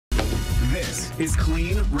This is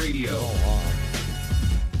KLEAN Radio.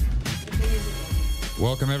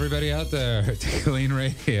 Welcome, everybody out there to KLEAN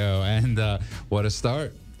Radio. And what a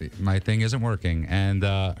start. My thing isn't working. And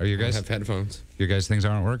are you guys... I have headphones. Your guys' things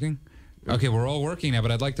aren't working? Okay, we're all working now, but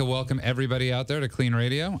I'd like to welcome everybody out there to KLEAN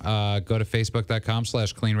Radio. Go to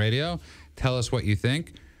facebook.com/KLEAN Radio. Tell us what you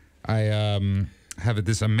think. I have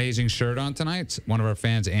this amazing shirt on tonight. It's one of our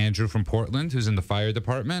fans, Andrew from Portland, who's in the fire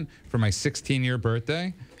department, for my 16-year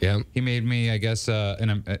birthday. Yeah. He made me, I guess,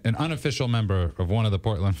 an unofficial member of one of the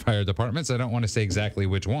Portland fire departments. I don't want to say exactly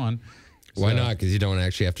which one. Why not? Because you don't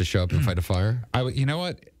actually have to show up and fight a fire? You know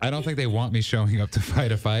what? I don't think they want me showing up to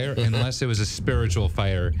fight a fire unless it was a spiritual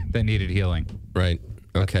fire that needed healing. Right.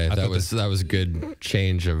 Okay. That was a good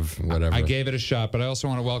change of whatever. I gave it a shot, but I also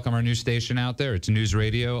want to welcome our new station out there. It's News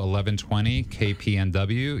Radio 1120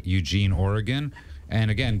 KPNW, Eugene, Oregon. And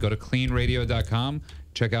again, go to KLEANradio.com.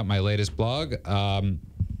 Check out my latest blog.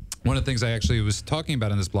 One of the things I actually was talking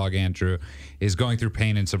about in this blog, Andrew, is going through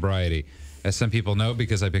pain and sobriety. As some people know,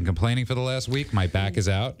 because I've been complaining for the last week, my back is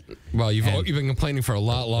out. Well, you've been complaining for a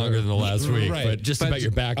lot longer than the last week, right. but just about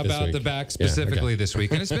your back this week. About the back specifically this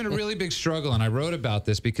week. And it's been a really big struggle, and I wrote about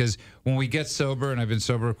this because when we get sober, and I've been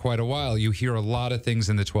sober quite a while, you hear a lot of things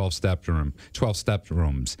in the 12-step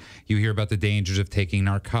rooms. You hear about the dangers of taking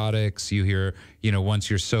narcotics. You hear, once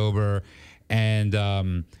you're sober,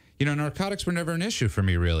 and... narcotics were never an issue for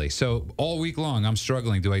me, really. So all week long, I'm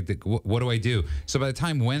struggling. What do I do? So by the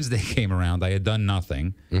time Wednesday came around, I had done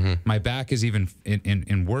nothing. Mm-hmm. My back is even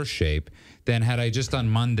in worse shape than had I just on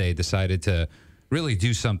Monday decided to really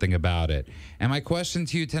do something about it. And my question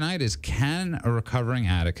to you tonight is, can a recovering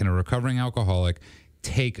addict, can a recovering alcoholic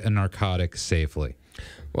take a narcotic safely?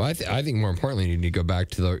 Well, I think more importantly, you need to go back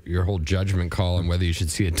to your whole judgment call on whether you should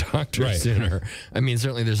see a doctor sooner. I mean,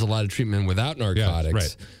 certainly there's a lot of treatment without narcotics. Yeah,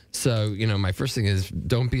 right. So, my first thing is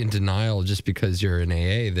don't be in denial just because you're in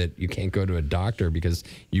AA that you can't go to a doctor because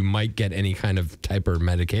you might get any kind of type of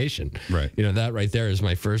medication. Right. That right there is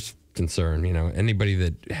my first concern. Anybody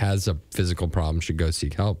that has a physical problem should go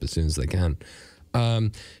seek help as soon as they can.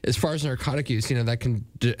 As far as narcotic use,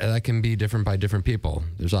 that can be different by different people.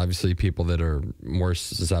 There's obviously people that are more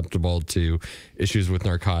susceptible to issues with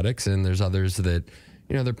narcotics, and there's others that,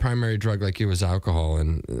 their primary drug like you is alcohol.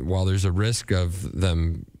 And while there's a risk of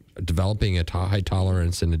them developing a high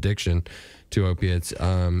tolerance and addiction to opiates,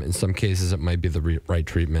 in some cases it might be the right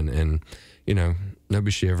treatment. And,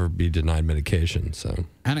 nobody should ever be denied medication. So,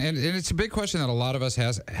 and it's a big question that a lot of us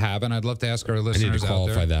have, and I'd love to ask our listeners. I need to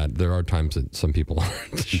qualify that. There are times that some people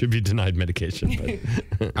should be denied medication.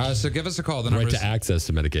 But so give us a call. The right to access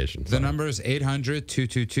to medication. The number is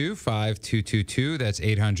 800-222-5222. That's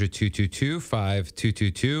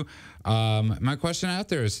 800-222-5222. My question out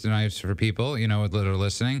there is tonight for people, that are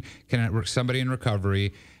listening, can somebody in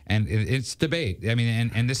recovery, and it's debate. I mean,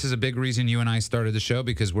 and this is a big reason you and I started the show,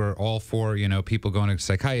 because we're all for, people going to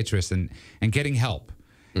psychiatrists and getting help.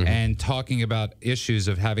 Mm-hmm. And talking about issues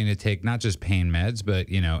of having to take not just pain meds, but,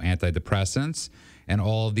 antidepressants and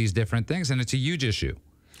all of these different things. And it's a huge issue.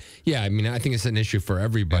 Yeah, I mean, I think it's an issue for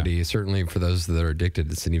everybody. Yeah. Certainly for those that are addicted,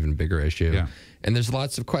 it's an even bigger issue. Yeah. And there's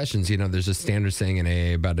lots of questions. There's a standard saying in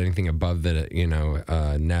AA about anything above the,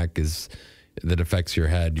 neck that affects your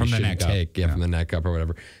head. From you the neck take, up. From the neck up or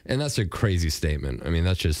whatever. And that's a crazy statement. I mean,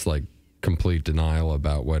 that's just like complete denial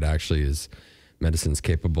about what actually is medicine's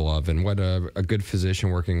capable of, and what a good physician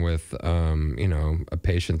working with, a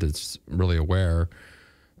patient that's really aware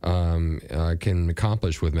can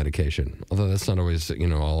accomplish with medication. Although that's not always,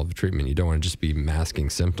 all of the treatment. You don't want to just be masking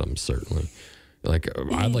symptoms, certainly. Like,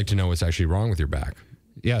 I'd like to know what's actually wrong with your back.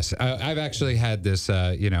 Yes, I've actually had this,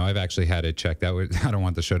 I've actually had it checked out. I don't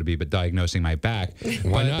want the show to be, but diagnosing my back.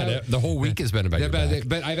 Why not? The whole week has been about your back.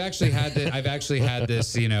 But I've actually had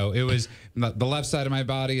this, it was, the left side of my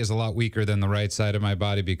body is a lot weaker than the right side of my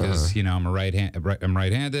body because, I'm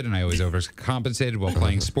right-handed, and I always overcompensated while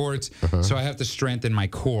playing sports. So I have to strengthen my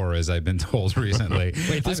core, as I've been told recently.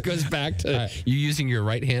 Wait, this goes back to you using your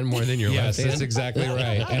right hand more than your left hand? Yes, that's exactly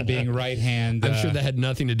right. And being right hand. I'm sure that had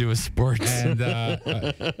nothing to do with sports. And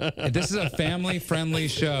this is a family-friendly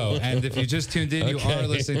show, and if you just tuned in, you are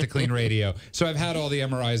listening to KLEAN Radio. So I've had all the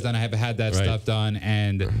MRIs done. I have had that stuff done,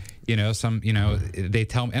 and they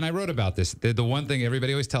tell me, and I wrote about this. The one thing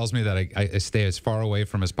everybody always tells me that I stay as far away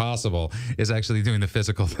from as possible is actually doing the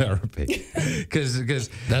physical therapy, because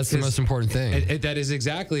that's the most important thing. That is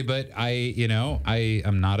exactly. But I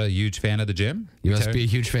am not a huge fan of the gym. You must be a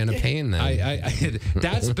huge fan of pain, then.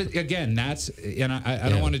 But again, and I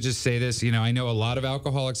don't want to just say this. I know a lot of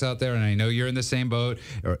alcoholics out there, and I know you're in the same boat,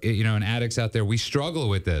 or and addicts out there. We struggle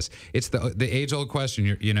with this. It's the age-old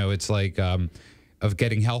question. It's like of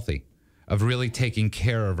getting healthy. of really taking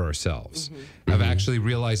care of ourselves, of actually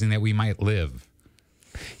realizing that we might live.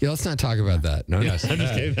 Yeah, let's not talk about that. No, Yes. I'm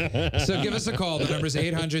just kidding. So give us a call. The number is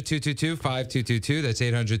 800-222-5222. That's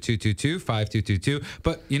 800-222-5222.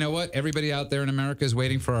 But you know what? Everybody out there in America is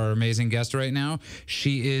waiting for our amazing guest right now.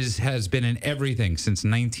 She has been in everything since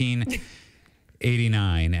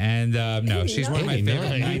 1989. And no, she's one of my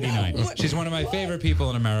favorite. 99. She's one of my favorite people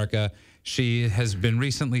in America. She has been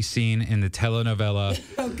recently seen in the telenovela.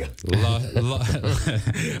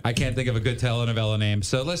 I can't think of a good telenovela name.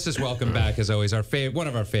 So let's just welcome back, as always, our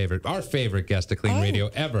favorite guest to Clean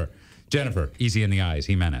Radio ever, Jennifer, Easy in the Eyes,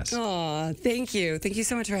 Gimenez. Aw, thank you. Thank you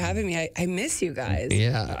so much for having me. I miss you guys.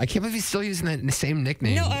 Yeah, I can't believe he's still using that same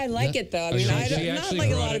nickname. No, I like it though. I mean, not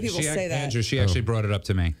like a lot of people say that. Andrew, she actually brought it up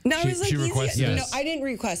to me. No, I was like, she requested easy. it? No, I didn't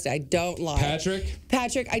request it. I don't lie.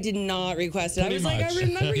 Patrick, I did not request it. Pretty I was like, much. I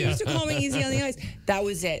remember you used to call me Easy on the Eyes. That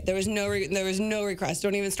was it. There was no request.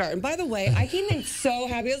 Don't even start. And by the way, I came in so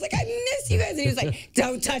happy. I was like, I miss you guys. And he was like,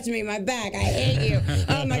 don't touch me, my back. I hate you.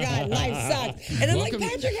 Oh my God, life sucks. And I'm like,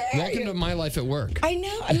 Patrick, how are you? Welcome to my life at work. I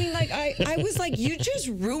know. I mean, like, I was like, you just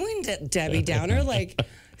ruined it, Debbie Downer. Like,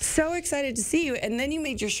 so excited to see you. And then you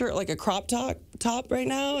made your shirt like a crop top right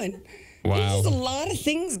now. And Wow. there's a lot of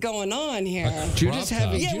things going on here. Judith's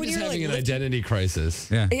having, Yeah, when Judith's you're, having like, an identity crisis.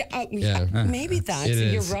 Yeah. Yeah, maybe that's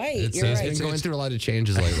It You're is. right. It's, You're it's right. been going through a lot of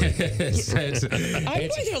changes lately. I'm going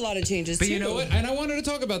through a lot of changes But too. you know what? And I wanted to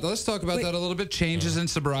talk about that. Let's talk about that a little bit. Changes in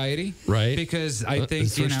sobriety. Right. Because I think,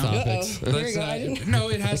 Switch topics. Here we go.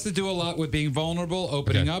 No, it has to do a lot with being vulnerable,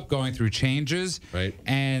 opening up, going through changes. Right.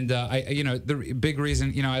 And the big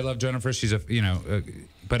reason, I love Jennifer. She's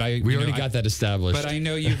but We already got that established. But I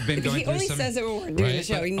know you've been going He through only some. says it when we're doing the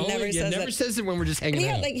show. He never says it when we're just hanging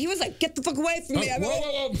Yeah, out. like he was like, "Get the fuck away from me!" I'm like,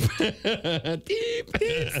 Whoa. Deep.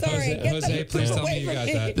 Sorry, Jose, please tell me away you from got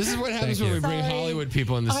me. that. This is what happens Thank when we you. bring Sorry. Hollywood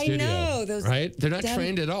people in the I studio. know, those right? They're not damn-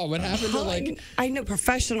 trained at all. What happened to like? I know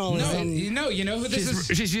professionalism. You know who this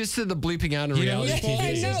is? She's used to the bleeping out in You know reality who's fault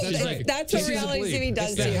TV. this is? I know. Like- That's what She's a reality bleep. TV does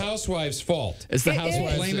It's to the you. housewives' fault. It's the It is.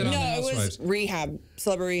 housewives. Blame it on No, the it was housewives.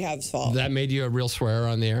 Celebrity Rehab's fault. That made you a real swearer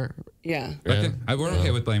on the air. Yeah. Okay. We're okay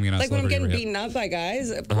with blaming it on Like when I'm celebrity getting rehab. beaten up by guys,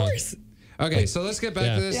 of course. Okay, so let's get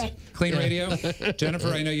back to this. Yeah. Clean Radio. Jennifer,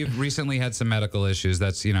 I know you've recently had some medical issues.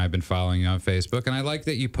 That's, I've been following you on Facebook, and I like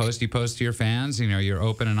that you post to your fans. You're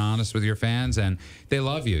open and honest with your fans, and they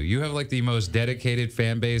love you. You have like the most dedicated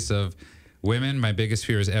fan base of women. My biggest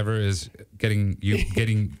fear is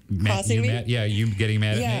getting mad. Crossing me? Yeah, you getting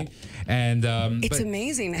mad Yeah. at me. And It's but-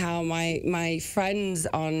 amazing how my friends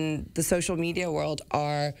on the social media world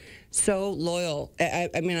are so loyal.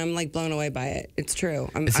 I mean, I'm like blown away by it. It's true.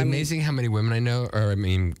 It's amazing how many women I know,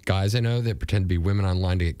 guys I know that pretend to be women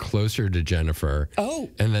online to get closer to Jennifer. Oh,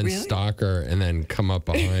 and then really? stalk her and then come up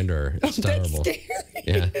behind her. It's That's terrible. scary.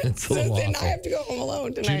 Yeah, it's a So little then I awful. have to go home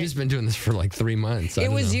alone tonight. Judy's been doing this for like 3 months. I It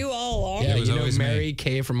don't was know. you all along. Yeah, It was you know always me. Mary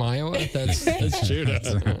Kay from Iowa? That's Judah.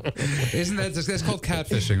 Isn't that's called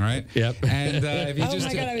catfishing, right? Yep. And if you Oh just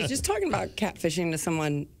my God, I was just talking about catfishing to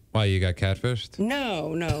someone. why you got catfished?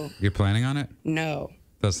 No. You're planning on it? No.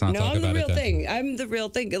 Let's not No, talk I'm the about real it then. thing. I'm the real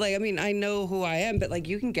thing. Like, I mean, I know who I am, but like,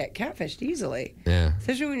 you can get catfished easily. Yeah.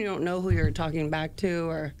 Especially when you don't know who you're talking back to,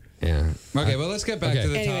 or. Yeah. Okay, well, let's get back Okay. to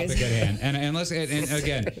the Anyways. topic at hand. And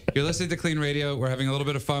again, you're listening to Clean Radio. We're having a little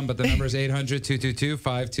bit of fun, but the number is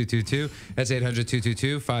 800-222-5222. That's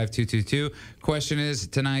 800-222-5222. Question is,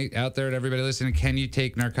 tonight, out there and everybody listening, can you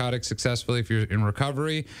take narcotics successfully if you're in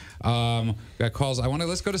recovery? Got calls.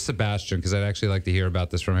 Let's go to Sebastian, because I'd actually like to hear about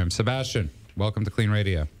this from him. Sebastian, welcome to Clean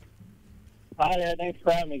Radio. Hi there. Thanks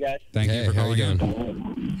for having me, guys. Thank Hey, you for how calling you in.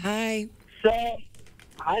 doing? Hi.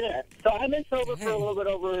 Hi there. So I've been sober for a little bit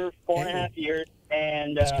over 4.5 years,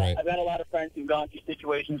 and That's great. I've got a lot of friends who've gone through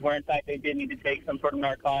situations where, in fact, they did need to take some sort of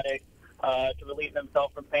narcotic to relieve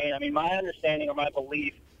themselves from pain. I mean, my understanding or my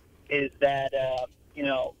belief is that,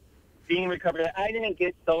 being recovered, I didn't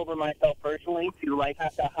get sober myself personally to, like,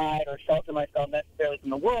 have to hide or shelter myself necessarily from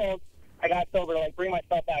the world. I got sober to, like, bring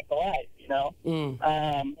myself back to life,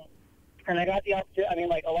 And I got the opportunity. I mean,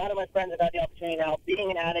 like, a lot of my friends have got the opportunity now.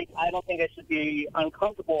 Being an addict, I don't think I should be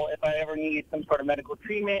uncomfortable if I ever need some sort of medical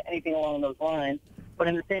treatment, anything along those lines. But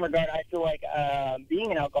in the same regard, I feel like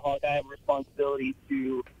being an alcoholic, I have a responsibility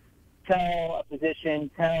to tell a physician,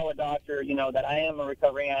 tell a doctor, that I am a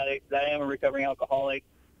recovering addict, that I am a recovering alcoholic,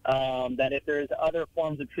 that if there's other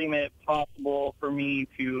forms of treatment possible for me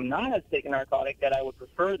to not have to take a narcotic, that I would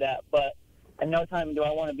prefer that. But at no time do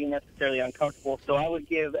I want to be necessarily uncomfortable. So I would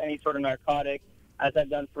give any sort of narcotic, as I've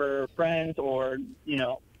done for friends, or,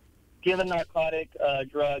 give a narcotic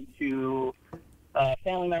drug to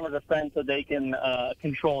family members or friends so they can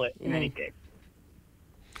control it in any case.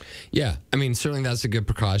 Yeah, I mean, certainly that's a good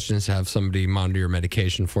precaution is to have somebody monitor your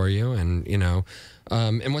medication for you. And,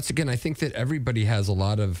 and once again, I think that everybody has a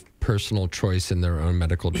lot of personal choice in their own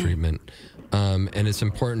medical treatment. And it's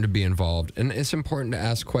important to be involved. And it's important to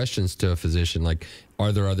ask questions to a physician, like,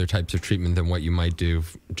 are there other types of treatment than what you might do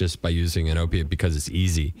just by using an opiate because it's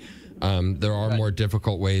easy? There are more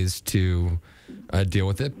difficult ways to deal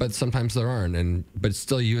with it, but sometimes there aren't. But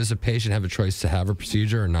still, you as a patient have a choice to have a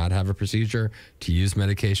procedure or not have a procedure, to use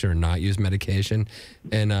medication or not use medication.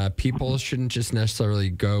 And people shouldn't just necessarily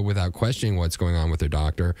go without questioning what's going on with their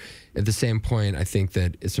doctor. At the same point, I think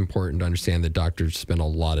that it's important to understand that doctors spend a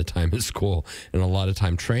lot of time in school and a lot of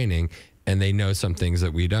time training, and they know some things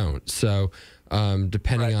that we don't. So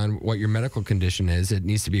depending on what your medical condition is, it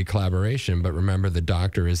needs to be a collaboration. But remember, the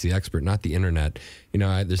doctor is the expert, not the internet.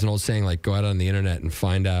 There's an old saying like, go out on the internet and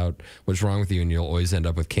find out what's wrong with you, and you'll always end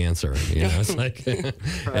up with cancer. It's like,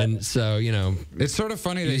 and so, it's sort of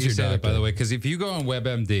funny that you say that, by the way, because if you go on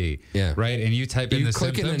WebMD, right, and you type in the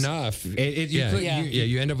symptoms, enough,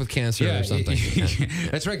 you end up with cancer or something.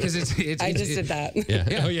 That's right, because it's I just did that.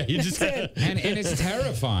 Oh yeah, you just did. And it's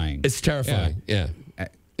terrifying. It's terrifying. Yeah.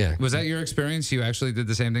 Was that your experience? You actually did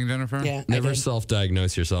the same thing, Jennifer? Yeah. Never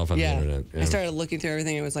self-diagnose yourself on the internet. I started looking through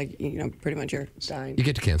everything. It was like, pretty much you're dying. You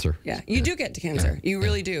get to cancer. Yeah. You do get to cancer. You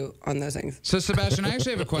really do on those things. So, Sebastian, I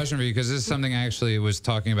actually have a question for you, because this is something I actually was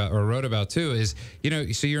talking about or wrote about too, is,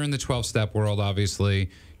 so you're in the 12-step world, obviously.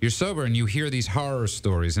 You're sober and you hear these horror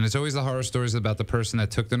stories, and it's always the horror stories about the person that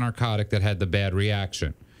took the narcotic that had the bad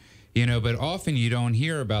reaction. But often you don't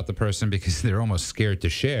hear about the person because they're almost scared to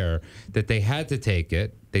share that they had to take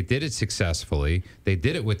it. They did it successfully. They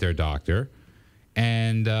did it with their doctor.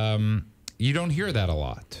 And you don't hear that a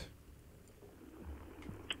lot.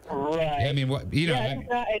 Right. I mean,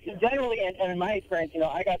 it's generally, and in my experience,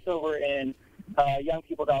 I got sober in Young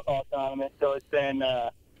People's Alcoholics Anonymous, so it's been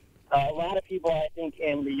a lot of people, I think,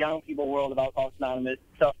 in the young people world of Alcoholics Anonymous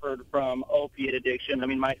suffered from opiate addiction. I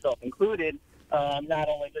mean, myself included. Not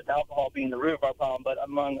only just alcohol being the root of our problem, but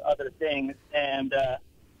among other things. And,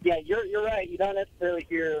 you're right. You don't necessarily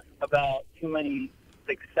hear about too many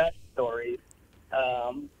success stories,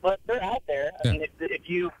 but they're out there. I mean, if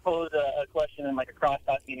you pose a question in, like, a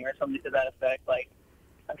crosstalk meeting or something to that effect, like,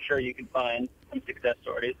 I'm sure you can find some success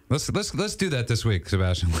stories. Let's do that this week,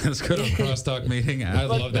 Sebastian. Let's go to a crosstalk meeting. I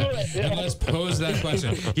love that. And let's pose that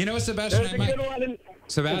question. You know what, Sebastian?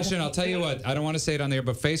 Sebastian, I'll tell you what. I don't want to say it on there,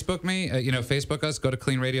 but Facebook me. Facebook us. Go to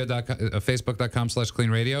facebook.com/clean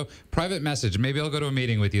radio. Private message. Maybe I'll go to a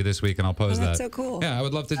meeting with you this week and I'll pose that. That's so cool. Yeah, I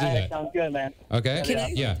would love to do that. Sounds good, man. Okay.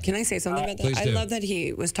 Can I say something about that? Please do. I love that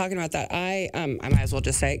he was talking about that. I might as well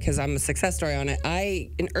just say it because I'm a success story on it.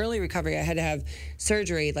 In early recovery, I had to have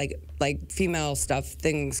surgery, like female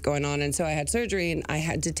things going on, and so I had surgery and I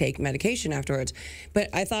had to take medication afterwards. But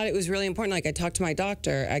I thought it was really important. Like, I talked to my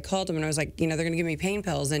doctor. I called him and I was like, they're going to give me pain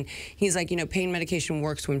pills, and he's like, pain medication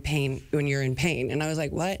works when you're in pain. And I was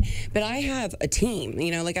like, what? But I have a team.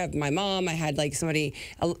 Like, I have my mom. I had like somebody,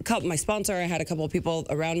 my sponsor. I had a couple of people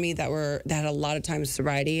around me that had a lot of time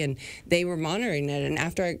sobriety, and they were monitoring it. And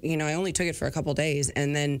after I only took it for a couple of days,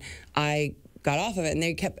 and then I got off of it, and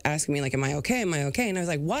they kept asking me, like, am I okay? Am I okay? And I was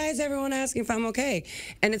like, why is everyone asking if I'm okay?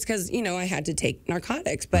 And it's because, I had to take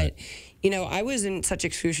narcotics. But, I was in such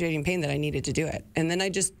excruciating pain that I needed to do it. And then I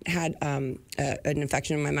just had an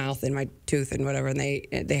infection in my mouth and my tooth and whatever, and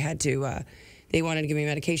they had to, they wanted to give me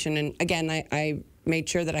medication. And again, I made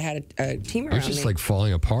sure that I had a team around me. You're just like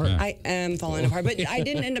falling apart. Yeah. I am falling apart, but I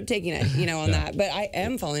didn't end up taking it, on that. But I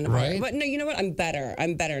am falling apart. Right? But no, you know what? I'm better.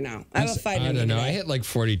 I'm better now. I have a fight in I me don't know. today. I hit like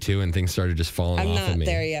 42 and things started just falling I'm off of me.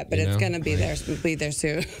 not there yet, but it's gonna be there. Be there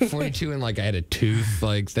soon. 42 and like I had a tooth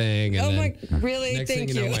thing. And oh then really? Next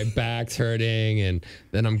Thank thing you. my back's hurting, and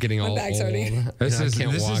then I'm getting all back's old. hurting. This is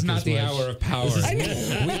not as the much. hour of power.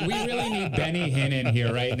 we really need Benny Hinn in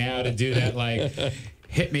here right now to do that, like,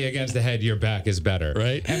 hit me against the head, your back is better.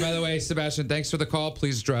 Right. And by the way, Sebastian, thanks for the call.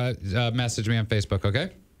 Please message me on Facebook, okay?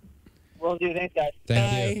 Will do. Thanks, guys.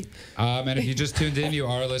 Thank you. And if you just tuned in, you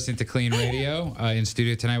are listening to KLEAN Radio. In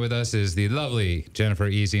studio tonight with us is the lovely Jennifer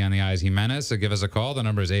Easy on the Eyes Gimenez. So give us a call. The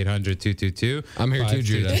number is 800-222. I'm here too,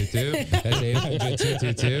 Judah. That's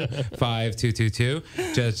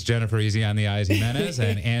 800-222-5222. Just Jennifer Easy on the Eyes Gimenez.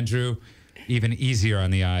 And Andrew even easier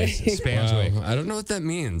on the eyes. Spanswick. Wow, I don't know what that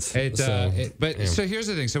means. So here's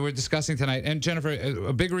the thing. So we're discussing tonight, and Jennifer,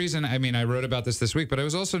 a big reason. I mean, I wrote about this week, but I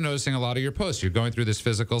was also noticing a lot of your posts. You're going through this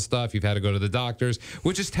physical stuff. You've had to go to the doctors,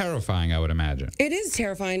 which is terrifying, I would imagine. It is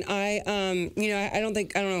terrifying. I don't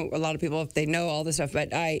know a lot of people if they know all this stuff,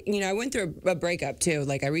 but I went through a breakup too.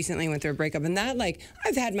 Like I recently went through a breakup, and that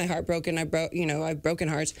I've had my heart broken. I've broken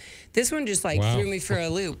hearts. This one just threw me for a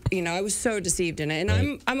loop. I was so deceived in it, and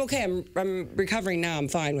right. I'm okay. I'm recovering now. I'm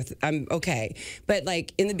fine I'm okay. But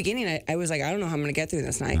in the beginning, I was like, I don't know how I'm going to get through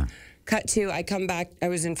this night. Cut to, I come back, I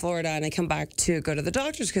was in Florida, and I come back to go to the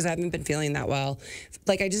doctors because I haven't been feeling that well.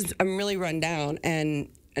 I'm really run down, and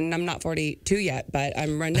I'm not 42 yet, but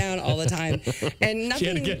I'm run down all the time. And nothing. She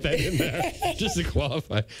had to get that in there just to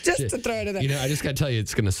qualify. Just to throw it in there. I just got to tell you,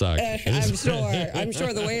 it's going to suck. I'm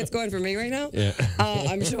sure the way it's going for me right now, yeah.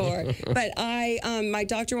 I'm sure. But my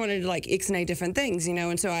doctor wanted to ixnay different things,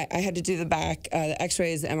 and so I had to do the back, the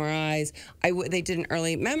x-rays, the MRIs. They did an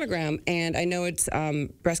early mammogram, and I know it's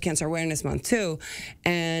Breast Cancer Awareness Month too.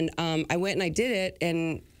 And I went and I did it,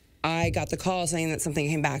 and I got the call saying that something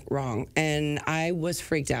came back wrong, and I was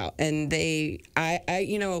freaked out. And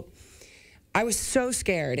I was so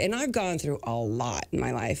scared, and I've gone through a lot in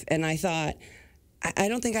my life, and I thought, I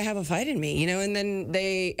don't think I have a fight in me, and then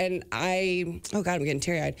oh God, I'm getting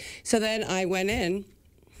teary-eyed. So then I went in,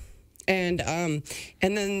 and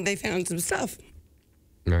then they found some stuff.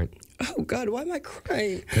 Right. Oh God, why am I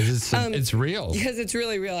crying? Because it's real. Because it's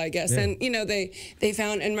really real, I guess. Yeah. And they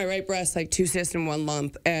found in my right breast 2 cysts and 1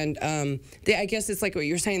 lump, and I guess it's like what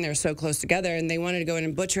you're saying. They're so close together, and they wanted to go in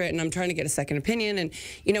and butcher it. And I'm trying to get a second opinion. And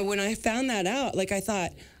when I found that out, I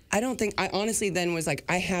thought, I honestly then was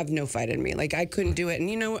I have no fight in me. I couldn't do it.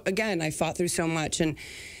 And again, I fought through so much. And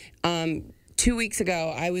 2 weeks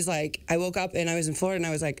ago, I woke up and I was in Florida, and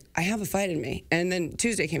I was like, I have a fight in me. And then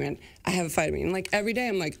Tuesday came in, I have a fight in me. And every day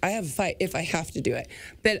I'm like, I have a fight if I have to do it.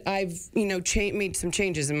 But I've, made some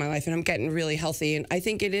changes in my life, and I'm getting really healthy. And I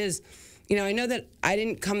think it is, I know that I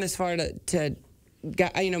didn't come this far to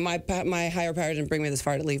get, my higher power didn't bring me this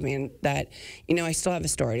far to leave me, and that, I still have a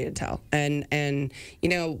story to tell. And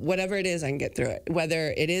whatever it is, I can get through it,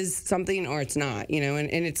 whether it is something or it's not,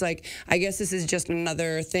 and it's I guess this is just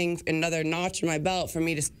another thing, another notch in my belt for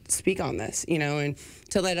me to speak on this, and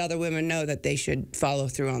to let other women know that they should follow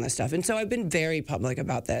through on this stuff. And so I've been very public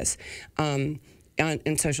about this in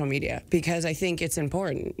social media, because I think it's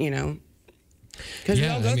important, Because we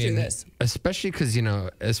all go through this. Especially because,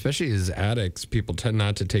 especially as addicts, people tend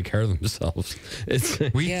not to take care of themselves.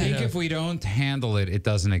 We think if we don't handle it, it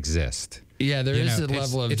doesn't exist. Yeah, there is a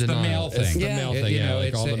level of it's denial. The male thing. It's the male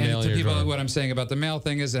thing, all the mail to you're people, drawing. what I'm saying about the male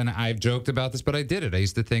thing is, and I've joked about this, but I did it. I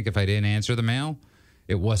used to think if I didn't answer the mail,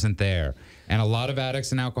 it wasn't there. And a lot of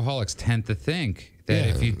addicts and alcoholics tend to think that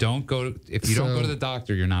if you don't go to the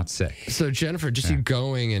doctor, you're not sick. So Jennifer, just you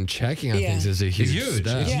going and checking on things is a huge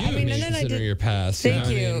step. Yeah, and then considering your past. Thank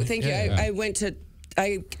you.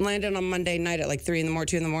 I landed on Monday night at 2 in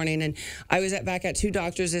the morning, and I was back at 2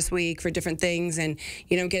 doctors this week for different things, and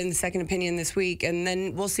getting the second opinion this week, and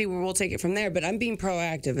then we'll see where we'll take it from there. But I'm being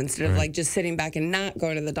proactive instead of just sitting back and not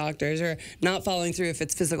going to the doctors or not following through if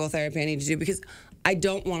it's physical therapy I need to do, because I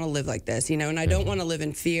don't want to live like this, and I don't want to live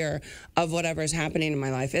in fear of whatever is happening in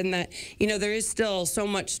my life. And that, there is still so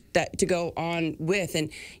much that to go on with. And,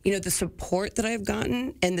 the support that I've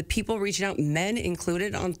gotten and the people reaching out, men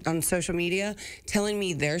included on social media, telling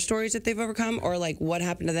me their stories that they've overcome, or what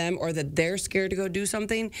happened to them, or that they're scared to go do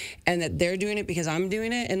something and that they're doing it because I'm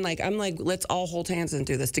doing it. And I'm let's all hold hands and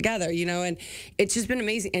do this together, and it's just been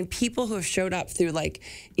amazing. And people who have showed up through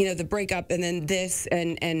the breakup and then this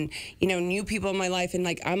and new people in my life, and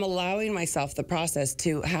I'm allowing myself the process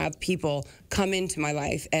to have people come into my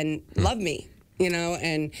life and love me,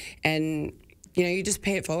 and you just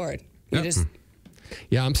pay it forward. You just.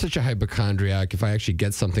 Yeah, I'm such a hypochondriac. If I actually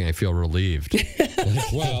get something, I feel relieved.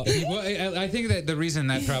 well, I think that the reason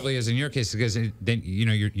that probably is in your case is because then then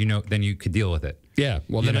you could deal with it. Yeah,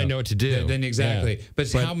 well, then I know what to do. Then exactly. Yeah. But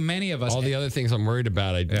how many of us? All the other things I'm worried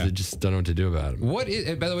about, I just don't know what to do about them.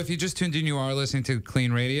 By the way, if you just tuned in, you are listening to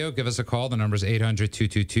KLEAN Radio. Give us a call. The number is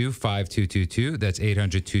 800-222-5222. That's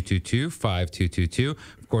 800-222-5222.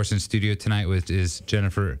 Of course, in studio tonight is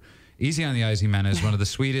Jennifer. Easy on the eyes, Gimenez, one of the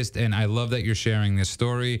sweetest, and I love that you're sharing this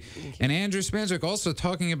story. And Andrew Spanswick also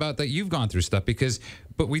talking about that you've gone through stuff, because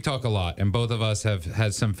but we talk a lot, and both of us have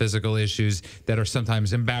had some physical issues that are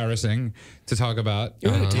sometimes embarrassing to talk about.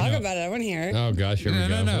 Talk about it. I want to hear it. Oh gosh, here we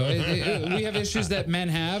go. No. We have issues that men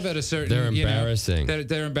have at a certain. They're embarrassing.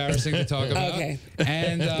 They're embarrassing to talk about. Okay.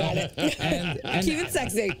 And Got it. and Keep it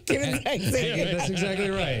sexy. Keep it sexy. that's exactly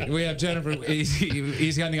right. We have Jennifer,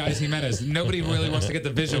 easy on the eyes, Gimenez. Nobody really wants to get the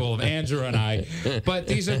visual of Andrew and I, but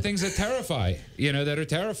these are things that terrify, that are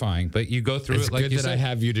terrifying. But you go through It's it like good you that said. I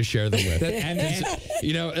have you to share them with. And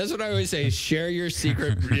That's what I always say. Share your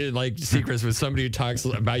secrets with somebody who talks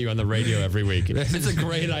about you on the radio every week. It's a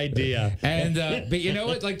great idea. And but you know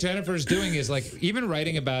what, like Jennifer's doing is like even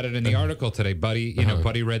writing about it in the article today. Buddy,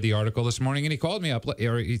 Buddy read the article this morning and he called me up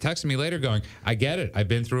or he texted me later going, I get it. I've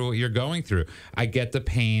been through what you're going through. I get the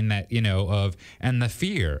pain that of and the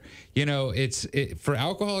fear. It's for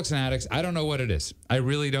alcoholics and addicts. I don't know what it is. I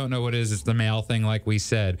really don't know what it is. It's the male thing, like we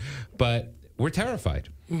said, but we're terrified.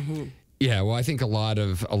 Mm-hmm. Yeah, well, I think a lot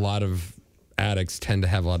of addicts tend to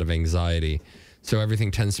have a lot of anxiety. So everything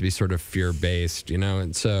tends to be sort of fear-based,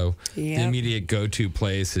 and so the immediate go-to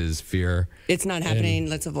place is fear. It's not happening.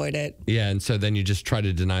 Let's avoid it. Yeah, and so then you just try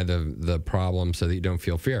to deny the problem so that you don't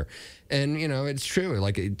feel fear. And, it's true.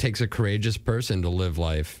 Like, it takes a courageous person to live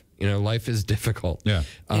life. Life is difficult. Yeah.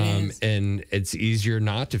 And it's easier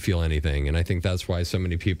not to feel anything. And I think that's why so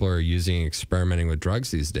many people are experimenting with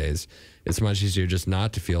drugs these days. It's much easier just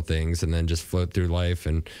not to feel things and then just float through life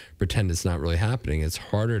and pretend it's not really happening. It's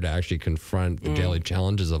harder to actually confront the daily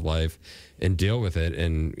challenges of life and deal with it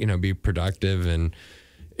and, be productive and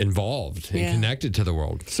involved and connected to the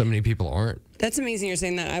world. So many people aren't. That's amazing you're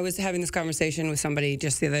saying that. I was having this conversation with somebody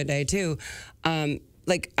just the other day, too.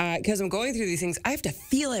 Because I'm going through these things, I have to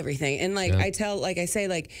feel everything. And I say,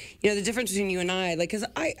 the difference between you and I, because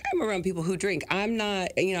I'm around people who drink. I'm not,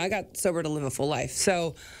 I got sober to live a full life.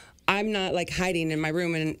 So I'm not hiding in my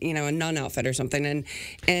room in, a nun outfit or something.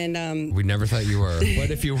 And we never thought you were.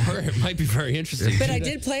 But if you were, it might be very interesting. But I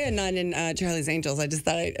did play a nun in Charlie's Angels. I just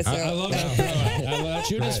thought I love that. I love that.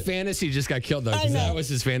 Judah's fantasy just got killed, though, because that was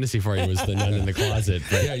his fantasy for you, was the nun in the closet.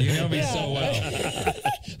 But yeah, you know me so well.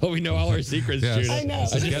 Well, we know all our secrets, Yes. Judah. I know. I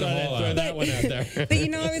just Get thought them I'd all throw out. that one out there. But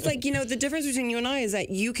I was like, the difference between you and I is that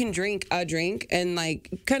you can drink a drink and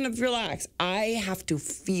kind of relax. I have to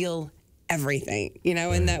feel everything,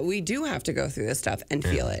 and that we do have to go through this stuff and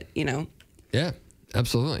feel it, Yeah,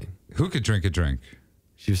 absolutely. Who could drink a drink?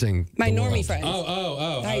 She was saying My the normie world. friends.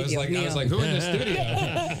 Oh. I Ay, was Dios like, mío. who in the studio?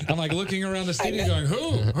 I'm looking around the studio going,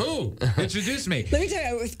 who? Introduce me. Let me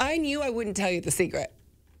tell you, if I knew, I wouldn't tell you the secret.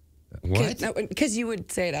 What? Because you would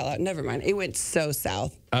say it out loud. Never mind. It went so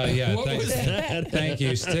south. Yeah, What was that? Thank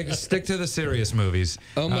you. Stick to the Sirius movies.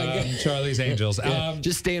 Oh, my God. Charlie's Angels.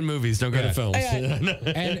 Just stay in movies. Don't go to films.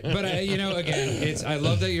 But again, I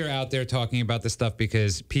love that you're out there talking about this stuff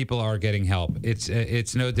because people are getting help.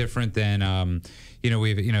 It's no different than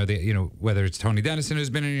whether it's Tony Dennison who's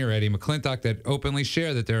been in here, Eddie McClintock that openly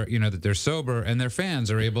share that they're sober and their fans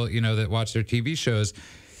are able that watch their TV shows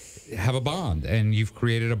have a bond, and you've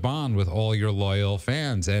created a bond with all your loyal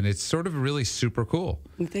fans, and it's sort of really super cool.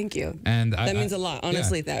 Thank you. And that means a lot.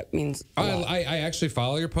 Honestly, that means a lot. I actually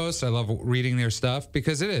follow your posts. I love reading their stuff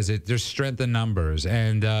because there's strength in numbers.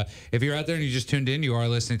 And if you're out there and you just tuned in, you are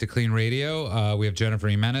listening to KLEAN Radio. We have Jennifer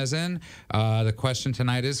Gimenez in. The question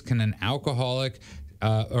tonight is, can an alcoholic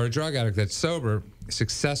or a drug addict that's sober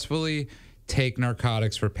successfully take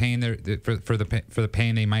narcotics for pain for the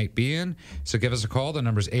pain they might be in? So give us a call. The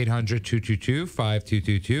number is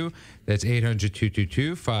 800-222-5222. That's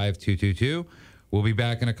 800-222-5222. We'll be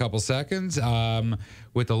back in a couple seconds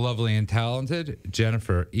with the lovely and talented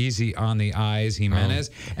Jennifer Easy on the Eyes Gimenez.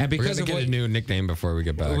 And because we're of gonna get a new nickname before we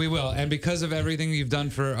get back. we will. And because of everything you've done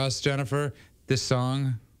for us, Jennifer, this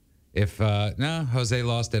song. Jose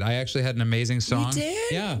lost it. I actually had an amazing song. You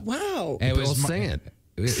did? Yeah. Wow. And We'll sing it.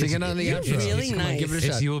 Sing it on the You're outro. really Come on, nice. give it a It's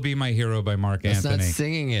shot. You Will Be My Hero by Mark That's Anthony. not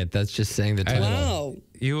singing it. That's just saying the title. Wow.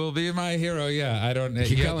 You will be my hero. Yeah, I don't.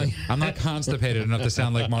 Keep going. I'm not constipated enough to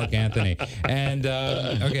sound like Mark Anthony. And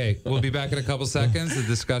okay, we'll be back in a couple seconds. The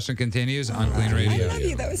discussion continues on KLEAN I Radio. love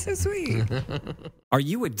you. That was so sweet. Are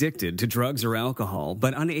you addicted to drugs or alcohol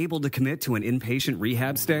but unable to commit to an inpatient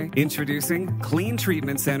rehab stay? Introducing KLEAN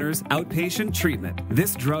Treatment Center's Outpatient Treatment.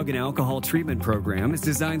 This drug and alcohol treatment program is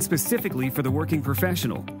designed specifically for the working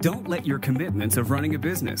professional. Don't let your commitments of running a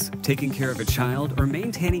business, taking care of a child, or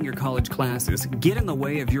maintaining your college classes get in the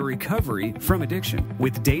way of your recovery from addiction.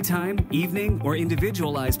 With daytime, evening, or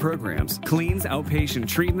individualized programs, KLEAN's Outpatient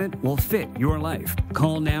Treatment will fit your life.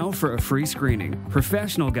 Call now for a free screening.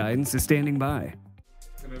 Professional guidance is standing by.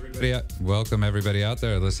 Welcome everybody out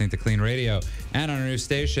there listening to KLEAN Radio and on our new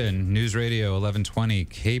station, News Radio 1120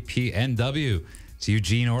 KPNW. It's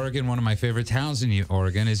Eugene, Oregon. One of my favorite towns in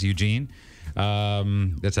Oregon is Eugene.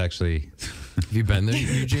 That's actually. Have you been there,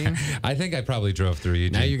 Eugene? I think I probably drove through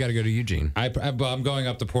Eugene. Now you got to go to Eugene. I'm going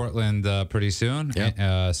up to Portland pretty soon.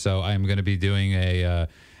 Yep. So I'm going to be doing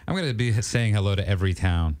I'm going to be saying hello to every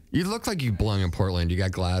town. You look like you belong in Portland. You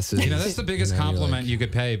got glasses. That's the biggest compliment you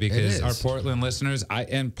could pay, because our is. Portland listeners,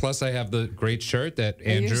 and plus I have the great shirt that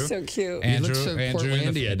Andrew. You're so cute. He looks so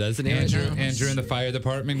Portlandia, doesn't he? Andrew in the fire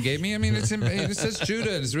department gave me. I mean, it says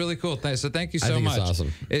Judah. It's really cool. So thank you so much. It's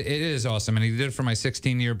awesome. It is awesome, and he did it for my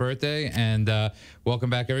 16-year birthday. And welcome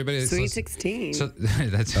back, everybody. Sweet 16. So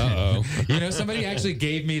that's somebody actually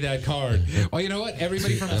gave me that card. Oh, you know what?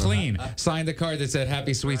 Everybody from KLEAN signed the card that said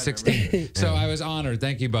Happy Sweet 16. So I was honored.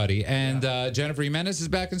 Thank you, buddy. And Jennifer Gimenez is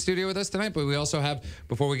back in studio with us tonight. But we also have,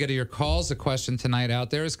 before we get to your calls, a question tonight out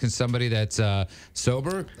there is, can somebody that's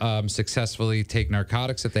sober successfly take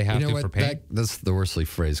narcotics if they have to for pain? That's the worstly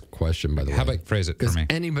phrased question, by the way. How about phrase it for me?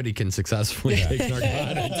 Anybody can successfully take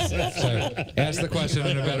narcotics. So ask the question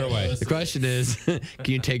in a better way. The question is, can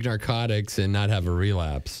you take narcotics and not have a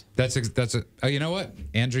relapse? You know what,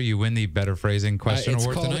 Andrew, you win the better phrasing question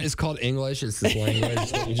award tonight. It's called English. It's this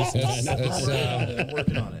language that you just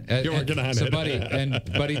working on it. You're working on it. So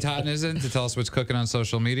Buddy Totten is in to tell us what's cooking on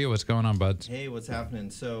social media. What's going on, bud? Hey, what's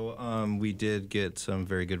happening? So we did get some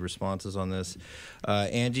very good responses on this.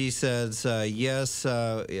 Angie says, yes,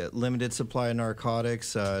 limited supply of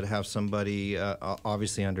narcotics, to have somebody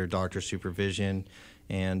obviously under doctor supervision.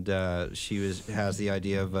 And she has the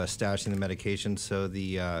idea of stashing the medication so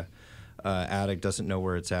the addict doesn't know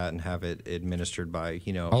where it's at and have it administered by,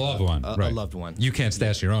 a loved one. A loved one. You can't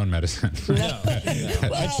stash your own medicine. No.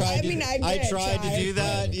 I tried to do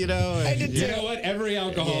that, I did too. You know what? Every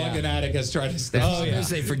alcoholic and addict has tried to stash. Oh, yeah.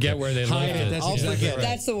 They forget where they live. I'll forget.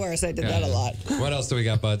 That's the worst. I did that a lot. What else do we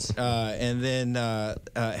got, buds? And then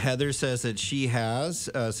Heather says that she has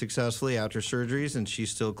successfully after surgeries, and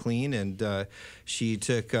she's still clean, and she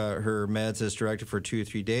took her meds as directed for 2 or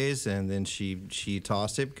 3 days, and then she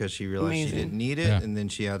tossed it because she realized she didn't need it, and then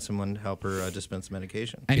she had someone help her dispense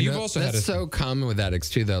medication. And you've also had that's so common with addicts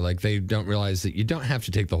too, though. Like they don't realize that you don't have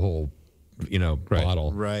to take the whole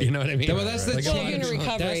bottle. Right. You know what I mean? Well, that's the change.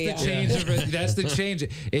 That's the change.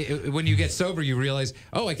 When you get sober, you realize,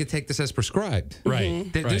 I could take this as prescribed.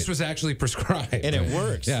 Right. This was actually prescribed. And it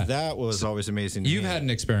works. Yeah. That was always amazing. You've had an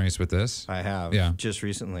experience with this. I have. Yeah. Just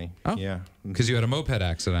recently. Oh. Yeah. Because you had a moped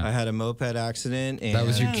accident. I had a moped accident. And that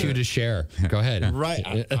was your cue to share. Go ahead. Right.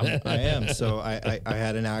 I am. So I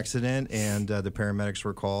had an accident, and the paramedics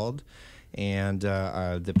were called. And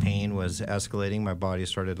the pain was escalating. My body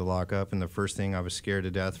started to lock up. And the first thing, I was scared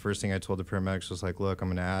to death. First thing I told the paramedics was like, look,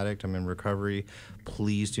 I'm an addict. I'm in recovery.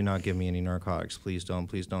 Please do not give me any narcotics. Please don't.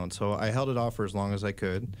 Please don't. So I held it off for as long as I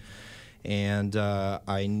could. And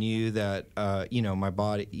I knew that, my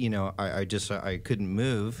body, I couldn't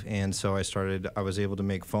move. And so I was able to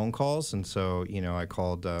make phone calls. And so, I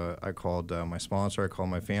called my sponsor. I called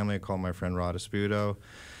my family. I called my friend Rod Esputo.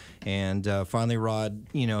 And finally, Rod,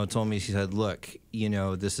 told me, he said, look,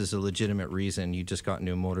 this is a legitimate reason. You just got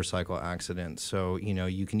into a motorcycle accident. So,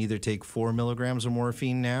 you can either take 4 milligrams of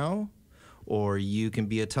morphine now, or you can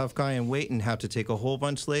be a tough guy and wait and have to take a whole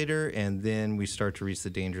bunch later. And then we start to reach the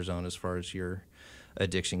danger zone as far as your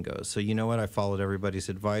addiction goes. So you know what? I followed everybody's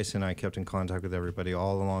advice, and I kept in contact with everybody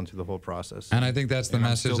all along through the whole process. And I think that's the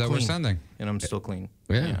message that we're sending. And I'm still clean.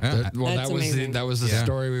 Yeah. That was the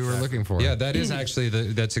story we were looking for. Yeah, that is actually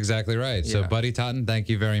that's exactly right. So, Buddy Totten, thank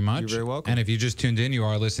you very much. You're very welcome. And if you just tuned in, you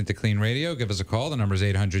are listening to KLEAN Radio. Give us a call. The number is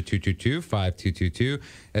 800-222-5222.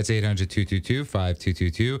 That's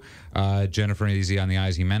 800-222-5222. Jennifer Easy on the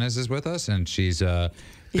Eyes Gimenez is with us, and she's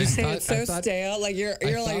you say it's so stale. Like you're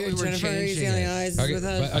like Jennifer Easy on the Eyes with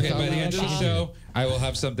us. Okay, by the end of the show, I will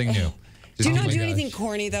have something new. Do not do anything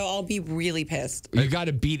corny, though. I'll be really pissed. You got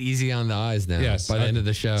to beat Easy on the Eyes now. Yes, by the end of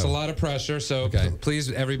the show. It's a lot of pressure. So please,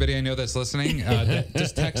 everybody I know that's listening,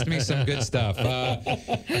 just text me some good stuff.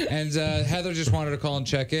 And Heather just wanted to call and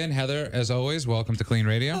check in. Heather, as always, welcome to KLEAN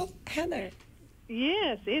Radio. Oh, Heather.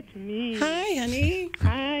 Yes, it's me. Hi, honey.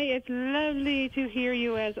 Hi, it's lovely to hear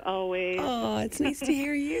you as always. Oh, it's nice to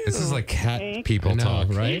hear you. This is like cat people talk,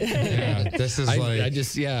 right? Yeah. This is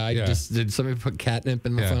did somebody put catnip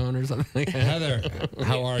in the phone or something like that? Heather,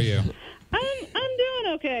 how are you? I'm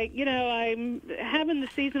doing okay. I'm having the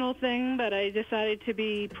seasonal thing, but I decided to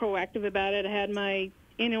be proactive about it. I had my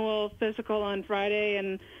annual physical on Friday,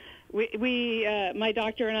 and we my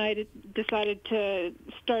doctor and I decided to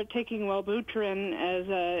start taking Wellbutrin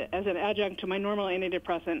as an adjunct to my normal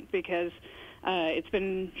antidepressant because it's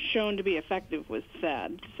been shown to be effective with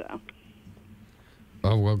SAD. So.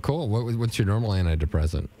 Oh well, cool. What's your normal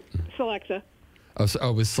antidepressant? Celexa. Oh,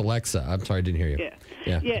 it was Celexa. I'm sorry, I didn't hear you.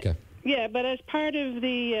 Yeah. Okay. Yeah, but as part of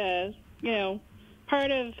the,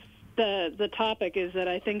 part of the topic is that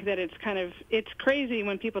I think that it's crazy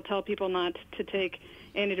when people tell people not to take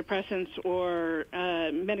antidepressants or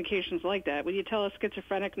medications like that. When you tell a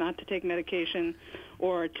schizophrenic not to take medication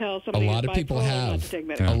or tell somebody a lot of who's people bipolar have. not to take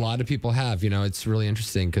medication. A lot of people have. It's really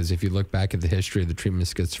interesting because if you look back at the history of the treatment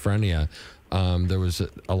of schizophrenia, there was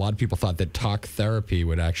a lot of people thought that talk therapy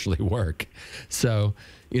would actually work. So,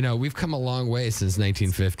 we've come a long way since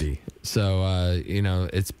 1950. So,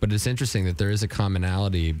 it's interesting that there is a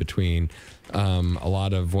commonality between a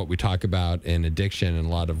lot of what we talk about in addiction and a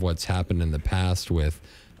lot of what's happened in the past with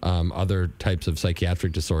other types of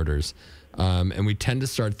psychiatric disorders. And we tend to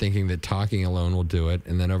start thinking that talking alone will do it.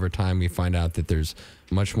 And then over time, we find out that there's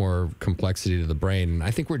much more complexity to the brain. And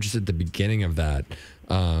I think we're just at the beginning of that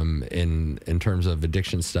in terms of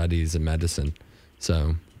addiction studies and medicine.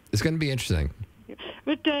 So it's going to be interesting.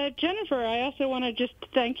 But Jennifer, I also want to just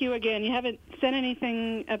thank you again. You haven't said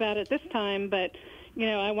anything about it this time, but,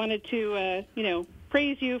 I wanted to,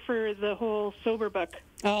 praise you for the whole Sober Book.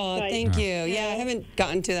 Oh, thank you. Yeah, I haven't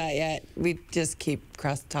gotten to that yet. We just keep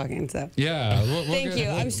cross-talking, so. Yeah. Thank you.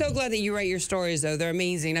 I'm so glad that you write your stories, though. They're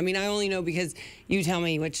amazing. I mean, I only know because you tell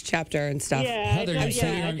me which chapter and stuff. Yeah, Heather, you're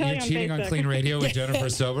cheating on Clean Radio with Jennifer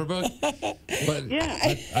Soberbook? But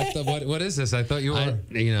yeah. I thought, what is this? I thought you were... I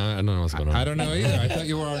don't know what's going on. I don't know either. I thought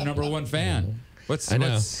you were our #1 fan. I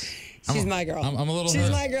know. She's my girl. I'm a little... She's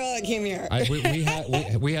my girl that came here.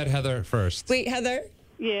 We had Heather first. Wait, Heather?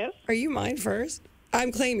 Yes? Are you mine first?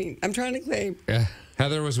 I'm claiming. I'm trying to claim. Yeah.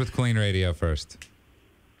 Heather was with Clean Radio first.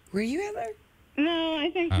 Were you Heather? No, I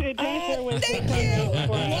think Jennifer was... Thank you.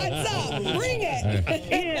 What's up? Bring it.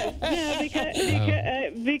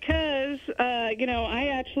 Yeah, because I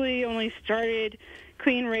actually only started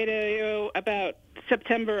Clean Radio about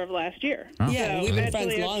September of last year. Oh. Yeah, So we've been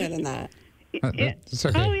actually, friends longer than that. It's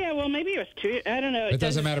okay. Oh, yeah, well, maybe it was 2. I don't know. It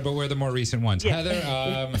doesn't matter, but we're the more recent ones. Yeah. Heather,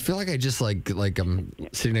 I feel like I just like I'm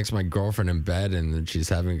sitting next to my girlfriend in bed and she's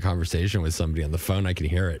having a conversation with somebody on the phone. I can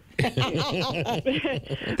hear it.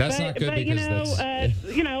 That's not good because that's...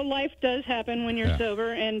 life does happen when you're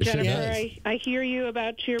sober. And It sure Jennifer, does. I hear you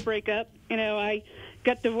about your breakup. I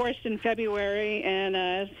got divorced in February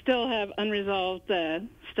and still have unresolved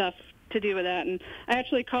stuff to do with that. And I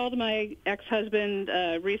actually called my ex-husband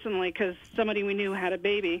recently because somebody we knew had a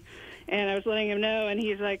baby, and I was letting him know, and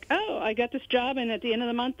he's like, "Oh, I got this job, and at the end of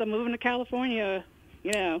the month, I'm moving to California."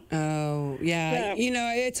 Oh, yeah.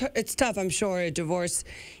 So, it's tough, I'm sure. A divorce,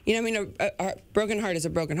 a broken heart is a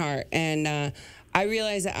broken heart. And I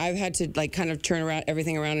realize that I've had to, kind of turn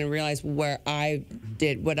everything around and realize where I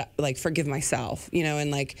did forgive myself,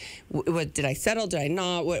 and, what did I settle? Did I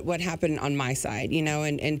not? What happened on my side,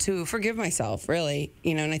 and to forgive myself, really,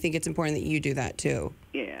 and I think it's important that you do that, too.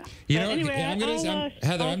 Yeah. Anyway,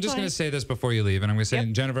 Heather, I'm just going to say this before you leave, and I'm going to say,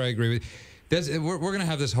 and Jennifer, I agree with you. We're going to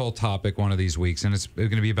have this whole topic one of these weeks, and it's going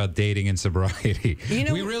to be about dating and sobriety.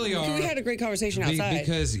 We really are. We had a great conversation outside.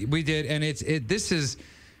 Because we did, and this is...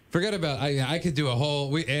 Forget about. I could do a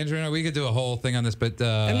whole. Andrew and I, we could do a whole thing on this, but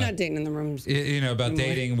I'm not dating in the rooms. About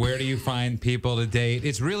dating. Where do you find people to date?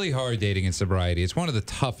 It's really hard dating in sobriety. It's one of the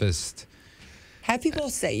toughest. Have people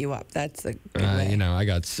set you up. That's the. I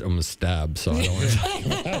got almost stabbed, so I don't want to.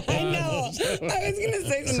 I know. I was going to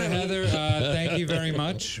say something. So Heather, thank you very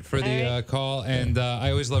much for the call, and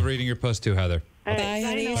I always love reading your post too, Heather. Bye,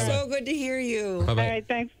 honey. So good to hear you. Bye-bye. All right,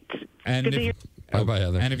 thanks. And Good to hear. Bye,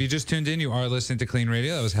 Heather. And if you just tuned in, you are listening to Clean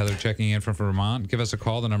Radio. That was Heather checking in from Vermont. Give us a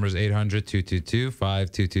call. The number is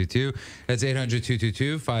 800-222-5222. That's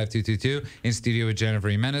 800-222-5222. In studio with Jennifer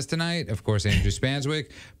Gimenez tonight. Of course, Andrew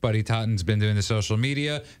Spanswick. Buddy Totten's been doing the social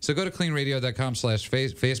media. So go to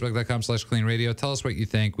cleanradio.com/facebook.com/cleanradio. Tell us what you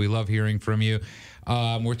think. We love hearing from you.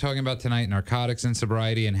 We're talking about tonight narcotics and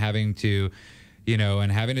sobriety and having to...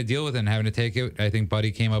 and having to deal with it and having to take it. I think Buddy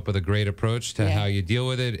came up with a great approach to how you deal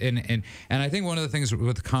with it. And I think one of the things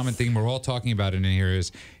with the common theme we're all talking about in here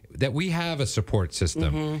is that we have a support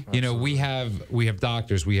system. We have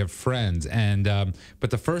doctors, we have friends, and but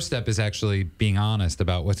the first step is actually being honest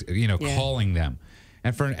about what's calling them.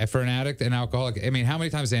 And for an addict, an alcoholic, I mean, how many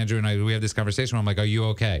times Andrew and I we have this conversation where I'm like, "Are you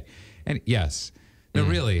okay?" And yes. No,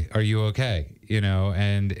 really, are you okay?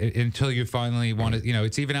 And until you finally want to,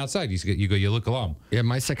 it's even outside. You look glum. Yeah,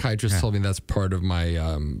 my psychiatrist told me that's part of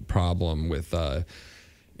my problem with,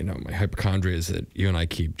 my hypochondria is that you and I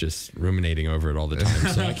keep just ruminating over it all the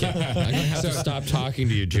time. So I'm gonna have to stop talking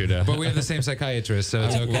to you, Judah. But we have the same psychiatrist, so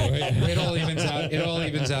it's okay. It all evens out. It all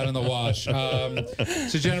evens out in the wash.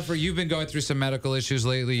 So Jennifer, you've been going through some medical issues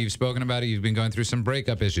lately. You've spoken about it. You've been going through some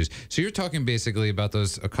breakup issues. So you're talking basically about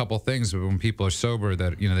a couple things when people are sober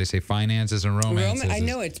that they say finances and romance. I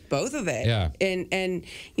know it's both of it. Yeah. And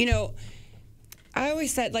I